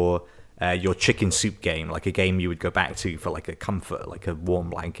of your chicken soup game, like a game you would go back to for like a comfort, like a warm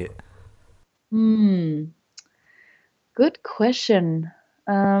blanket? Good question.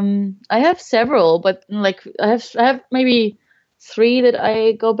 I have several, but like I have maybe 3 that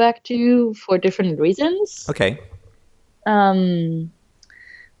I go back to for different reasons. Okay.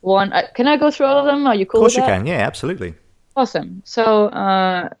 One, can I go through all of them? Are you cool with that? Of course you can. Yeah, absolutely. Awesome. So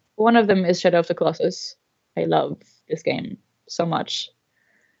one of them is Shadow of the Colossus. I love this game so much,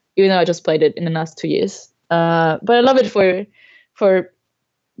 even though I just played it in the last 2 years. But I love it for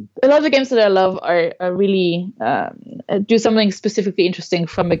a lot of the games that I love are really do something specifically interesting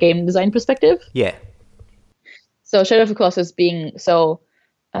from a game design perspective. Yeah. So Shadow of the Colossus being so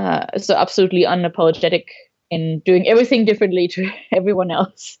absolutely unapologetic in doing everything differently to everyone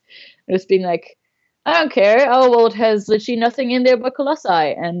else. Just being like, I don't care. Our world has literally nothing in there but colossi,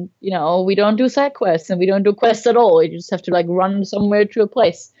 and we don't do side quests and we don't do quests at all. You just have to like run somewhere to a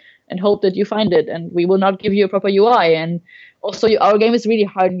place and hope that you find it, and we will not give you a proper UI. And also, our game is really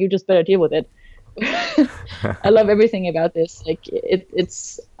hard, and you just better deal with it. I love everything about this. Like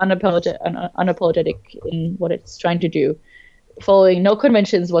it's unapologetic in what it's trying to do, following no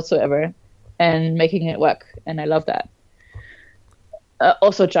conventions whatsoever, and making it work. And I love that.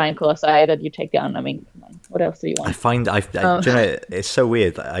 Also, giant colossi that you take down. I mean, come on, what else do you want? I find it's so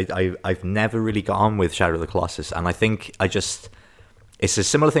weird. I've never really got on with Shadow of the Colossus, and I think it's a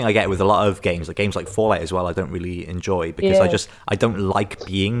similar thing I get with a lot of games, like Fallout as well. I don't really enjoy because I don't like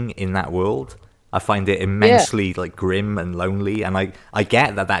being in that world. I find it immensely like grim and lonely, and I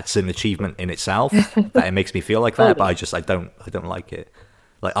get that that's an achievement in itself that it makes me feel like that, but I don't like it.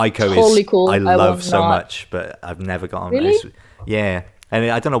 Like Ico totally is cool. I love so much, but I've never got on. Really? Yeah, and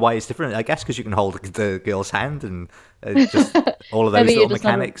I don't know why it's different. I guess because you can hold the girl's hand, and just all of those little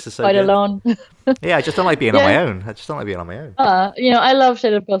mechanics are so quite good. Alone. Yeah, I just don't like being on my own. I just don't like being on my own. I love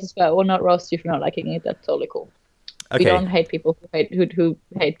Shadow of the Colossus, but I will not roast you for not liking it. That's totally cool. Okay. We don't hate people who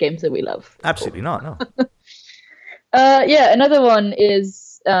hate games that we love. Absolutely not. No. Another one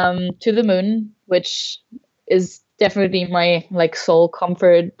is To the Moon, which is definitely my like soul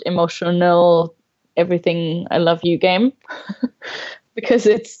comfort, emotional, everything I love you game. Because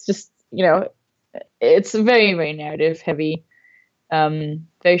it's just, it's very, very narrative heavy,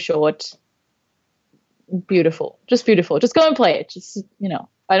 very short, beautiful. Just go and play it. Just,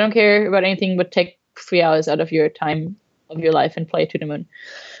 I don't care about anything but take 3 hours out of your time of your life and play To the Moon.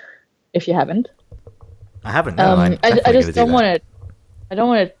 If you haven't. I haven't. No, I just don't want to. I don't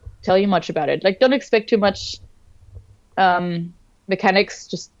want to tell you much about it. Like, don't expect too much mechanics.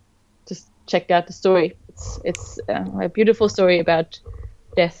 Just check out the story. It's a beautiful story about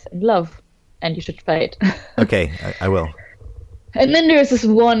death and love, and you should play it. Okay, I will. And then there's this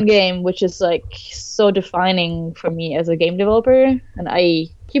one game which is like so defining for me as a game developer, and I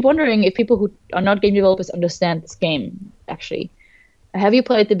keep wondering if people who are not game developers understand this game. Actually, have you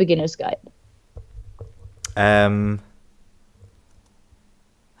played The Beginner's Guide? Have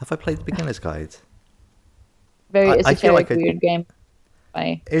I played The Beginner's Guide? Very I feel esoteric, like weird game.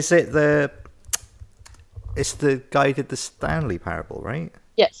 By is it the? It's the guy who did the Stanley Parable, right?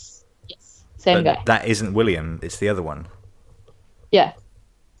 yes, same But guy. that isn't William. It's the other one. Yeah,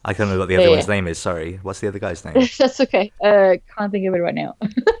 I don't know what the yeah, other yeah. one's name is. Sorry, what's the other guy's name? That's okay. Can't think of it right now.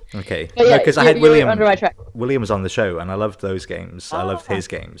 Okay, But no, yeah, because I you're, had you're on the right track. William was on the show, and I loved those games. I loved Ah, his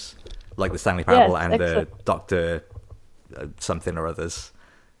games, like the Stanley yes, Parable and the excellent. Doctor something or others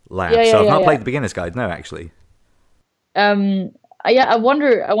lab. Yeah, yeah, So I've yeah, not yeah. played the beginner's guide. No, actually. Yeah, I wonder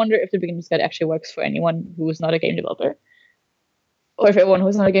if the beginner's guide actually works for anyone who is not a game developer, or if everyone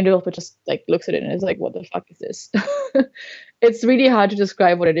who's not a game developer just like looks at it and is like, "What the fuck is this?" It's really hard to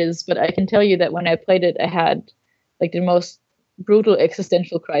describe what it is, but I can tell you that when I played it, I had like the most brutal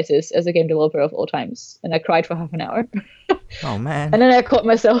existential crisis as a game developer of all times, and I cried for half an hour, Oh man. and then I caught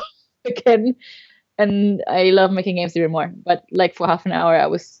myself again, and I love making games even more. But like for half an hour, I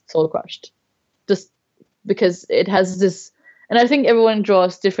was soul crushed, just because it has this, and I think everyone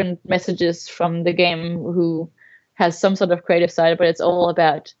draws different messages from the game who has some sort of creative side, but it's all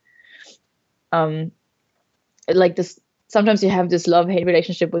about um like this. Sometimes you have this love-hate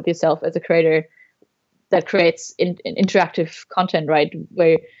relationship with yourself as a creator that creates interactive content, right?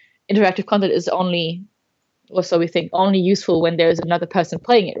 Where interactive content is only, or so we think, only useful when there's another person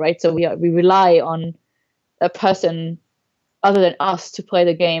playing it, right? So we rely on a person other than us to play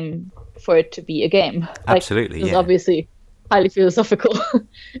the game for it to be a game. Like, Absolutely, this is yeah. obviously highly philosophical,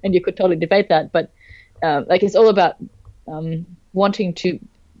 and you could totally debate that, but like it's all about wanting to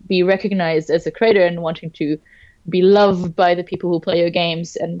be recognized as a creator and wanting to be loved by the people who play your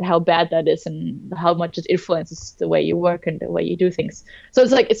games, and how bad that is and how much it influences the way you work and the way you do things. So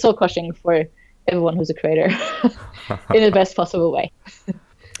it's like it's soul crushing for everyone who's a creator in the best possible way.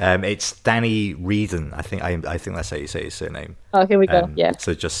 It's Danny Reedon. I think that's how you say his surname. Oh, here we go. Yeah.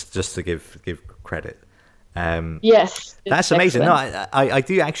 So just to give credit. Yes. That's It's amazing. No, excellent. I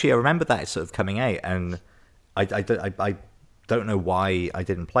do actually. I remember that sort of coming out, and I don't know why I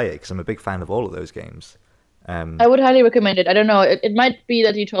didn't play it because I'm a big fan of all of those games. I would highly recommend it. I don't know. It might be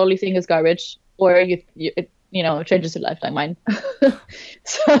that you totally think it's garbage, or it changes your life like mine.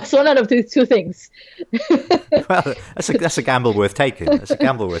 So it's one out of these two things. Well, that's a gamble worth taking. That's a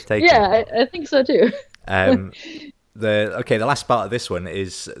gamble worth taking. Yeah, I think so too. Um, the last part of this one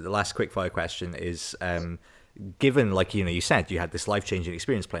is the last quickfire question is given, like you said, you had this life-changing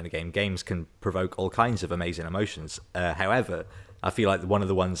experience playing a game. Games can provoke all kinds of amazing emotions. However, I feel like one of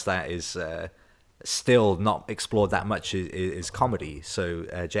the ones that is still not explored that much is comedy. So,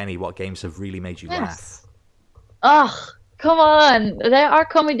 Jenny, what games have really made you laugh? Yes. Oh, come on. There are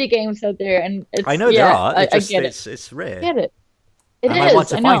comedy games out there, and it's I know there are. I It's get it. it's rare, I get it. It and is. I want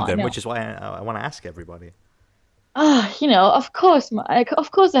to I find know. them, which is why I want to ask everybody. Of course,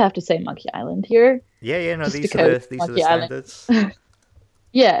 of course, I have to say Monkey Island here, Yeah, no, just these are because the Monkey Island. standards.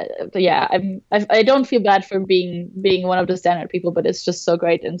 Yeah, but yeah, I don't feel bad for being one of the standard people, but it's just so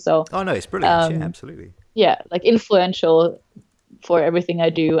great and so Oh no, it's brilliant. Yeah, um absolutely. yeah, like influential for everything I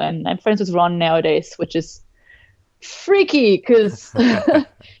do. And I'm friends with Ron nowadays, which is freaky because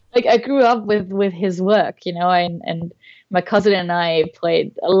like I grew up with his work, and my cousin and I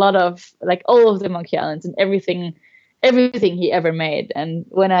played a lot of like all of the Monkey Islands and everything he ever made. And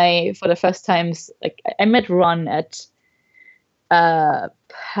when I for the first times like I met Ron at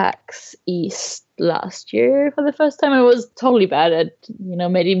PAX East last year for the first time. I was totally bad at,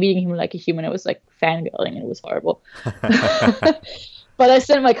 maybe meeting him like a human. I was like fangirling and it was horrible. But I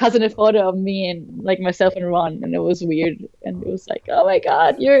sent my cousin a photo of me and like myself and Ron, and it was weird. And it was like, oh my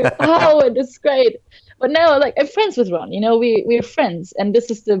God, you're Howard, it's great. But now like I'm friends with Ron, we're friends. And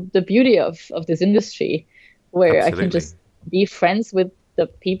this is the beauty of this industry where I Absolutely. can just be friends with the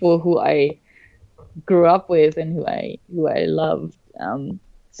people who I grew up with and who I loved.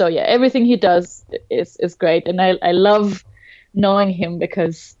 So yeah, everything he does is great, and I love knowing him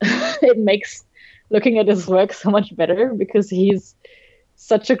because it makes looking at his work so much better because he's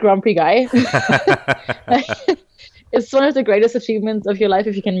such a grumpy guy. It's one of the greatest achievements of your life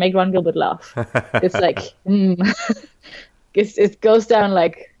if you can make Ron Gilbert laugh. It's like it goes down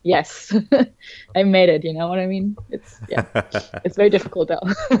like, yes, I made it. You know what I mean? It's very difficult though.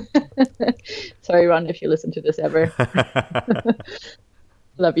 Sorry, Ron, if you listen to this ever.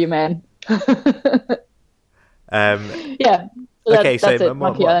 Love you, man. Yeah. So Okay, so that's it.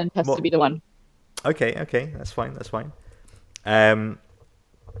 Monkey Island has to be the one. Okay, that's fine.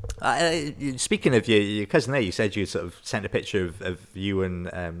 Speaking of your cousin there, you said you sort of sent a picture of you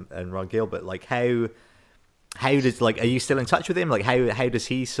and Ron Gilbert. Like how does, like, are you still in touch with him? Like how does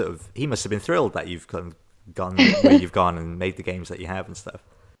he he must have been thrilled that you've gone where you've gone and made the games that you have and stuff.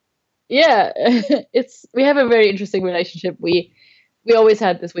 yeah, we have a very interesting relationship. We always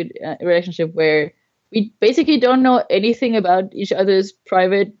had this weird, relationship where we basically don't know anything about each other's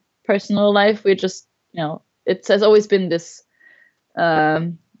private personal life. We're just, it has always been this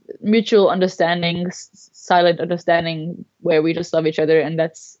mutual understanding, silent understanding, where we just love each other, and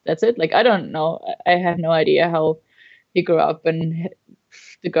that's it. Like, I don't know. I have no idea how he grew up and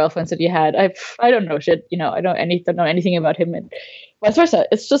the girlfriends that he had. I don't know shit. I don't know anything about him, and vice versa.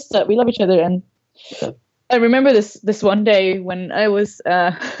 It's just that we love each other. And I remember this one day when I was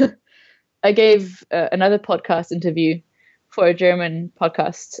I gave another podcast interview for a German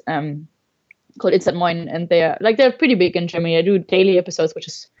podcast called It's at Moin, and they're pretty big in Germany. I do daily episodes, which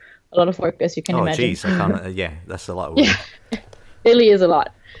is a lot of work, as you can imagine. Oh, geez, I can't. Yeah, that's a lot of work. Yeah, daily is a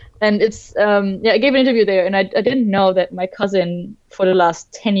lot. And it's I gave an interview there, and I didn't know that my cousin for the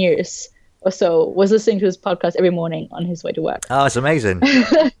last 10 years or so was listening to his podcast every morning on his way to work. Oh, it's amazing.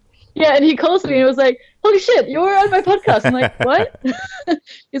 Yeah, and he calls me and was like, "Holy shit, you were on my podcast!" I'm like, "What?"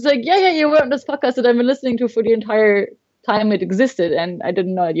 He's like, "Yeah, you were on this podcast that I've been listening to for the entire time it existed, and I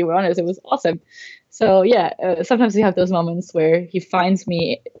didn't know that you were on it. So it was awesome." So yeah, sometimes we have those moments where he finds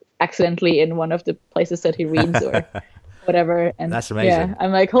me accidentally in one of the places that he reads or whatever, and that's amazing. Yeah,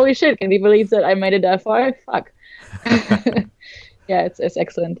 I'm like, "Holy shit, can you believe that I made it that far? Fuck." Yeah, it's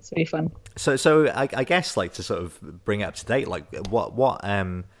excellent. It's really fun. So I guess, like, to sort of bring it up to date, like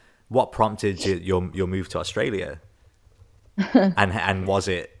what prompted your move to Australia, and was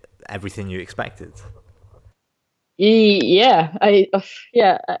it everything you expected? Yeah,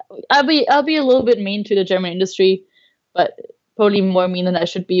 I'll be a little bit mean to the German industry, but probably more mean than I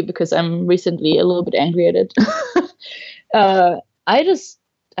should be because I'm recently a little bit angry at it. I just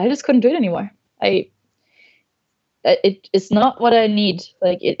couldn't do it anymore. It's not what I need.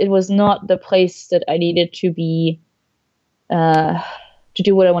 Like, it was not the place that I needed to be to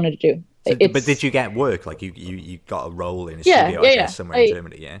do what I wanted to do. So, but did you get work? Like, you got a role in a studio, I guess, somewhere in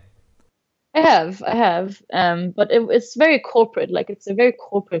Germany, yeah? I have. But it's very corporate. Like, it's a very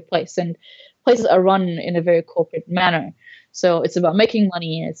corporate place, and places are run in a very corporate manner. So it's about making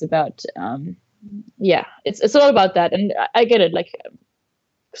money. It's about, it's all about that. And I get it. Like,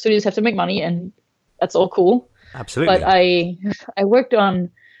 studios have to make money, and that's all cool. Absolutely. But I worked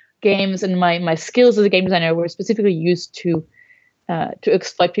on games, and my skills as a game designer were specifically used to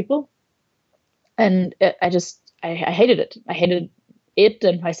exploit people, and I hated it. I hated it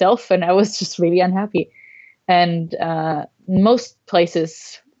and myself, and I was just really unhappy. And most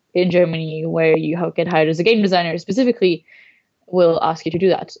places in Germany where you get hired as a game designer specifically will ask you to do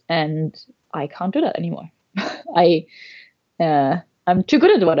that, and I can't do that anymore. I'm too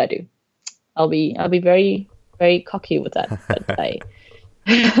good at what I do. I'll be very, very cocky with that, but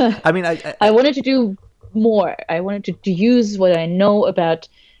I mean, I wanted to do more. I wanted to use what I know about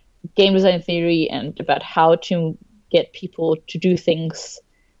game design theory and about how to get people to do things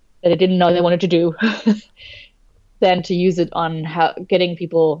that I didn't know they wanted to do, than to use it on getting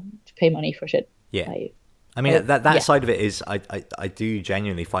people to pay money for shit. Yeah. I mean, that side of it is, I do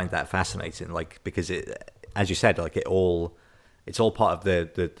genuinely find that fascinating, like, because it, as you said, like, it's all part of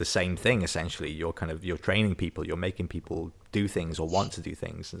the same thing, essentially. You're training people, you're making people do things or want to do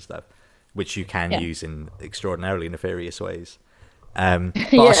things and stuff, which you can use in extraordinarily nefarious ways.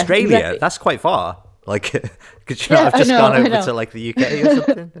 But Australia, exactly. That's quite far. Like, could you not have just gone over to, like, the UK or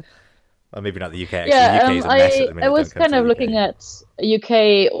something? Well, maybe not the UK, actually. The UK is a mess at the minute. I was kind of looking at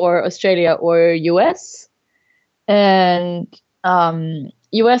UK or Australia or US. And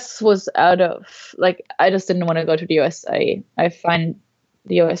US was out of, like, I just didn't want to go to the US. I find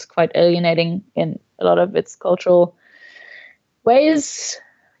the US quite alienating in a lot of its cultural ways,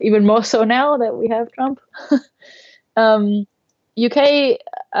 even more so now that we have Trump. UK,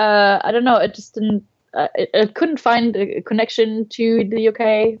 I don't know, it just didn't, I couldn't find a connection to the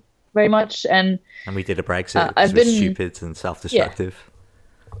UK very much. And we did a Brexit because it was stupid and self-destructive.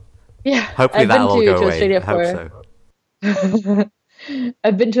 Yeah. Hopefully that'll all go away. I hope so.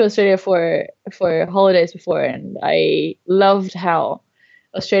 I've been to Australia for holidays before, and I loved how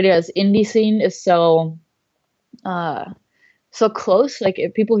Australia's indie scene is so close. Like,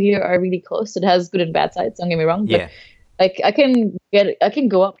 people here are really close. It has good and bad sides, don't get me wrong. But like, I can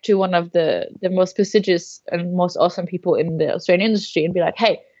go up to one of the most prestigious and most awesome people in the Australian industry and be like,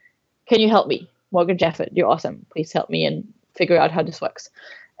 "Hey, can you help me? Morgan Jaffet, you're awesome. Please help me and figure out how this works."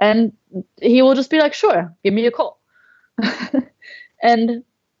 And he will just be like, "Sure, give me a call." And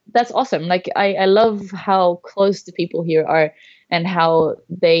that's awesome. Like, I love how close the people here are and how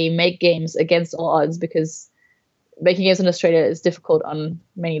they make games against all odds, because making games in Australia is difficult on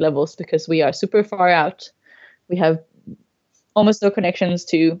many levels because we are super far out. We have almost no connections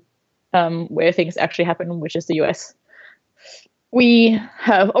to where things actually happen, which is the US. We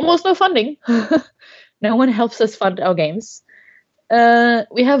have almost no funding. No one helps us fund our games.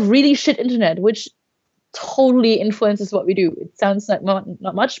 We have really shit internet, which totally influences what we do. It sounds like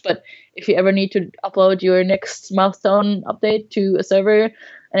not much, but if you ever need to upload your next milestone update to a server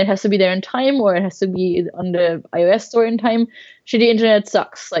and it has to be there in time, or it has to be on the iOS store in time, shitty internet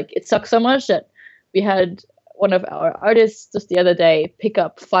sucks. Like, it sucks so much that we had one of our artists just the other day pick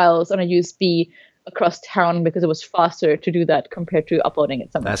up files on a USB across town because it was faster to do that compared to uploading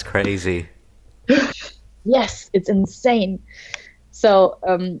it somewhere. That's crazy. Yes, it's insane. So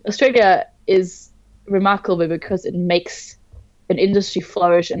Australia is remarkable because it makes an industry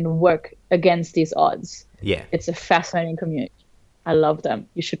flourish and work against these odds. Yeah. It's a fascinating community. I love them.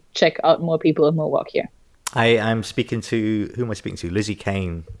 You should check out more people in Milwaukee here. I'm speaking to, who am I speaking to? Lizzie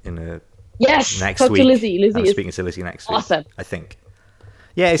Kane in a Yes, next talk week. to Lizzie. Lizzie I'm is speaking to Lizzie next awesome. week, I think.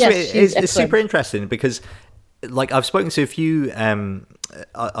 Yeah, it's super interesting because, like, I've spoken to a few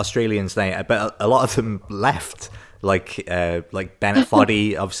Australians now, but a lot of them left. Like Bennett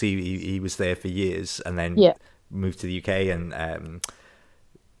Foddy, obviously he was there for years and then moved to the UK, and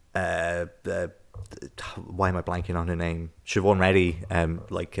why am I blanking on her name? Siobhan Reddy,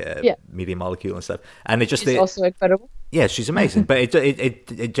 Media Molecule and stuff. And she's also incredible. Yeah, she's amazing. But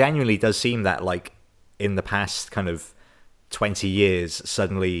it genuinely does seem that, like, in the past kind of 20 years,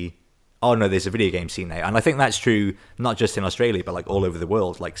 suddenly, oh no, there's a video game scene now. And I think that's true not just in Australia, but like all over the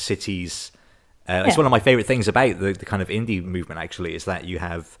world, like cities. It's one of my favorite things about the kind of indie movement, actually, is that you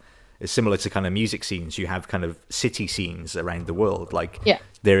have, it's similar to kind of music scenes, you have kind of city scenes around the world. Like,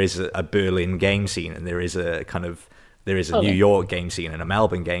 there is a Berlin game scene, and there is a New York game scene and a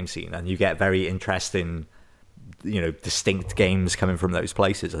Melbourne game scene, and you get very interesting, distinct games coming from those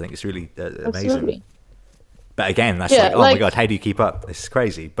places. I think it's really amazing. Absolutely. But again, that's like, oh my God, how do you keep up? This is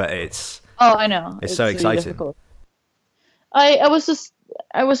crazy, but it's... Oh, I know. It's so exciting. Really,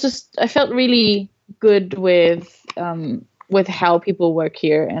 I felt really good with how people work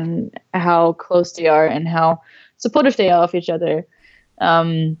here and how close they are and how supportive they are of each other.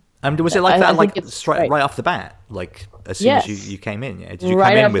 Was it like that, right off the bat, like as soon as you came in? Yeah, did you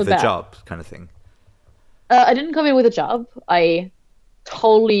come in with a job, kind of thing? I didn't come in with a job. I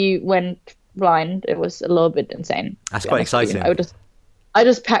totally went blind. It was a little bit insane. That's quite exciting. I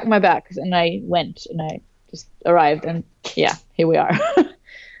just packed my bags and I went and I just arrived, and here we are.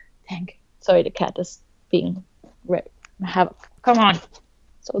 Tank. Sorry, the cat is being come on.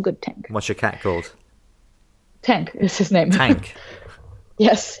 It's all good, Tank. What's your cat called? Tank is his name. Tank.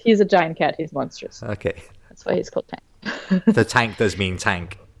 Yes, he's a giant cat. He's monstrous. Okay. That's why he's called Tank. The tank does mean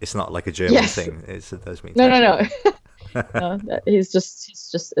tank. It's not like a German thing. It does mean tank. No. No, he's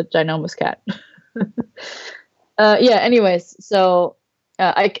just a ginormous cat. Anyways, so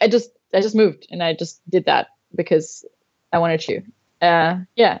I just moved and I just did that because I wanted to.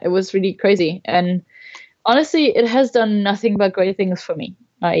 It was really crazy, and honestly, it has done nothing but great things for me.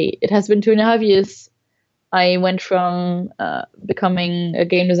 It has been 2.5 years. I went from becoming a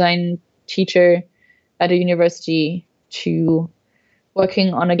game design teacher at a university to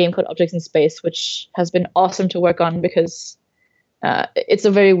working on a game called Objects in Space, which has been awesome to work on because it's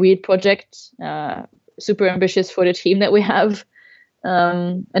a very weird project, super ambitious for the team that we have.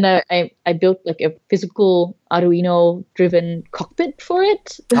 And I built like a physical Arduino-driven cockpit for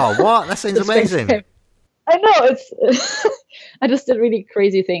it. Oh, what? That sounds amazing. I know, it's. I just did really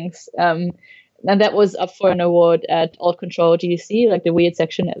crazy things. And that was up for an award at Alt Control GDC, like the weird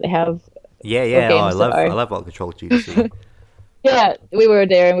section that they have. Yeah. I love Alt Control GDC. Yeah, we were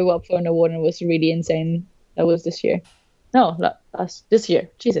there and we were up for an award, and it was really insane. That was this year. No, this year.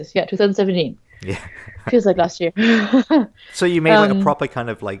 Jesus, 2017. Yeah. Feels like last year. So you made like a proper kind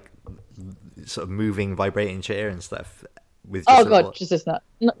of like sort of moving, vibrating chair and stuff with. Just not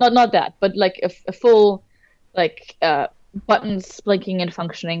that, but like a full like buttons blinking and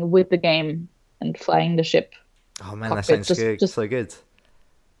functioning with the game and flying the ship. Oh man, cockpit. That sounds so good.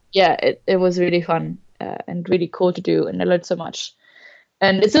 Yeah, it was really fun and really cool to do, and I learned so much.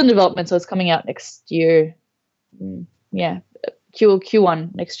 And it's in development, so it's coming out next year.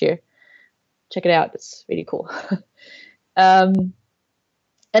 Q1 next year. Check it out; it's really cool. And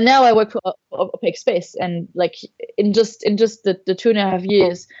now I work for Opaque Space, and like in just the 2.5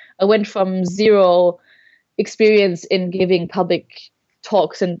 years, I went from zero experience in giving public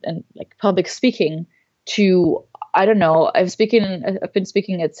talks and like public speaking to, I don't know, I've been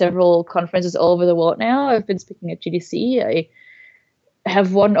speaking at several conferences all over the world now. I've been speaking at GDC. I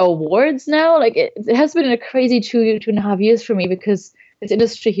have won awards now. Like it has been a crazy 2.5 years for me because this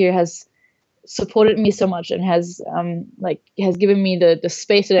industry here has supported me so much and has given me the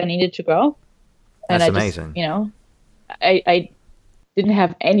space that I needed to grow. And That's I just, amazing. I didn't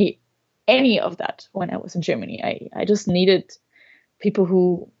have any of that when I was in Germany. I just needed people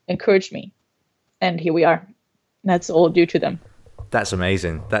who encouraged me, and here we are. That's all due to them. That's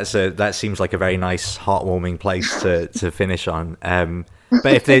amazing. That seems like a very nice, heartwarming place to finish on.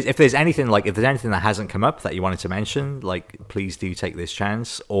 But if there's anything that hasn't come up that you wanted to mention, like, please do take this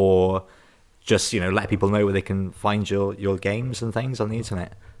chance, or just let people know where they can find your games and things on the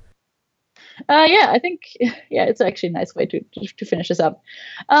internet. I think it's actually a nice way to finish this up.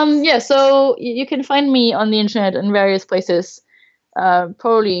 So you can find me on the internet in various places.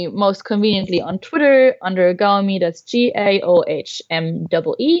 Probably most conveniently on Twitter under Gaohme. That's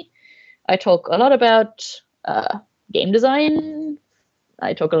GAOHMEE. I talk a lot about game design.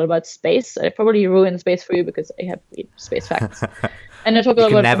 I talk a lot about space. I probably ruin space for you because I have space facts. And I talk a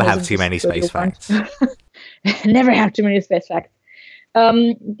lot about. You can never have too many space facts. Never have too many space facts.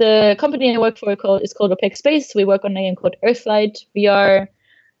 The company I work for is called Opaque Space. We work on a game called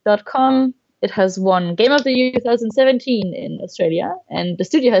EarthlightVR.com. It has won Game of the Year 2017 in Australia, and the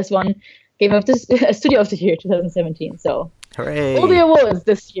studio has won Studio of the Year 2017. So, hooray! All the awards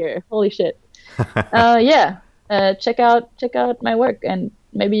this year. Holy shit! Check out my work, and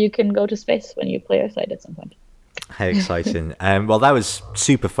maybe you can go to space when you play Earthlight at some point. How exciting! Well, that was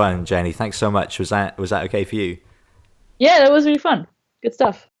super fun, Jenny. Thanks so much. Was that okay for you? Yeah, that was really fun. Good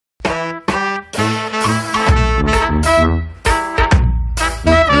stuff.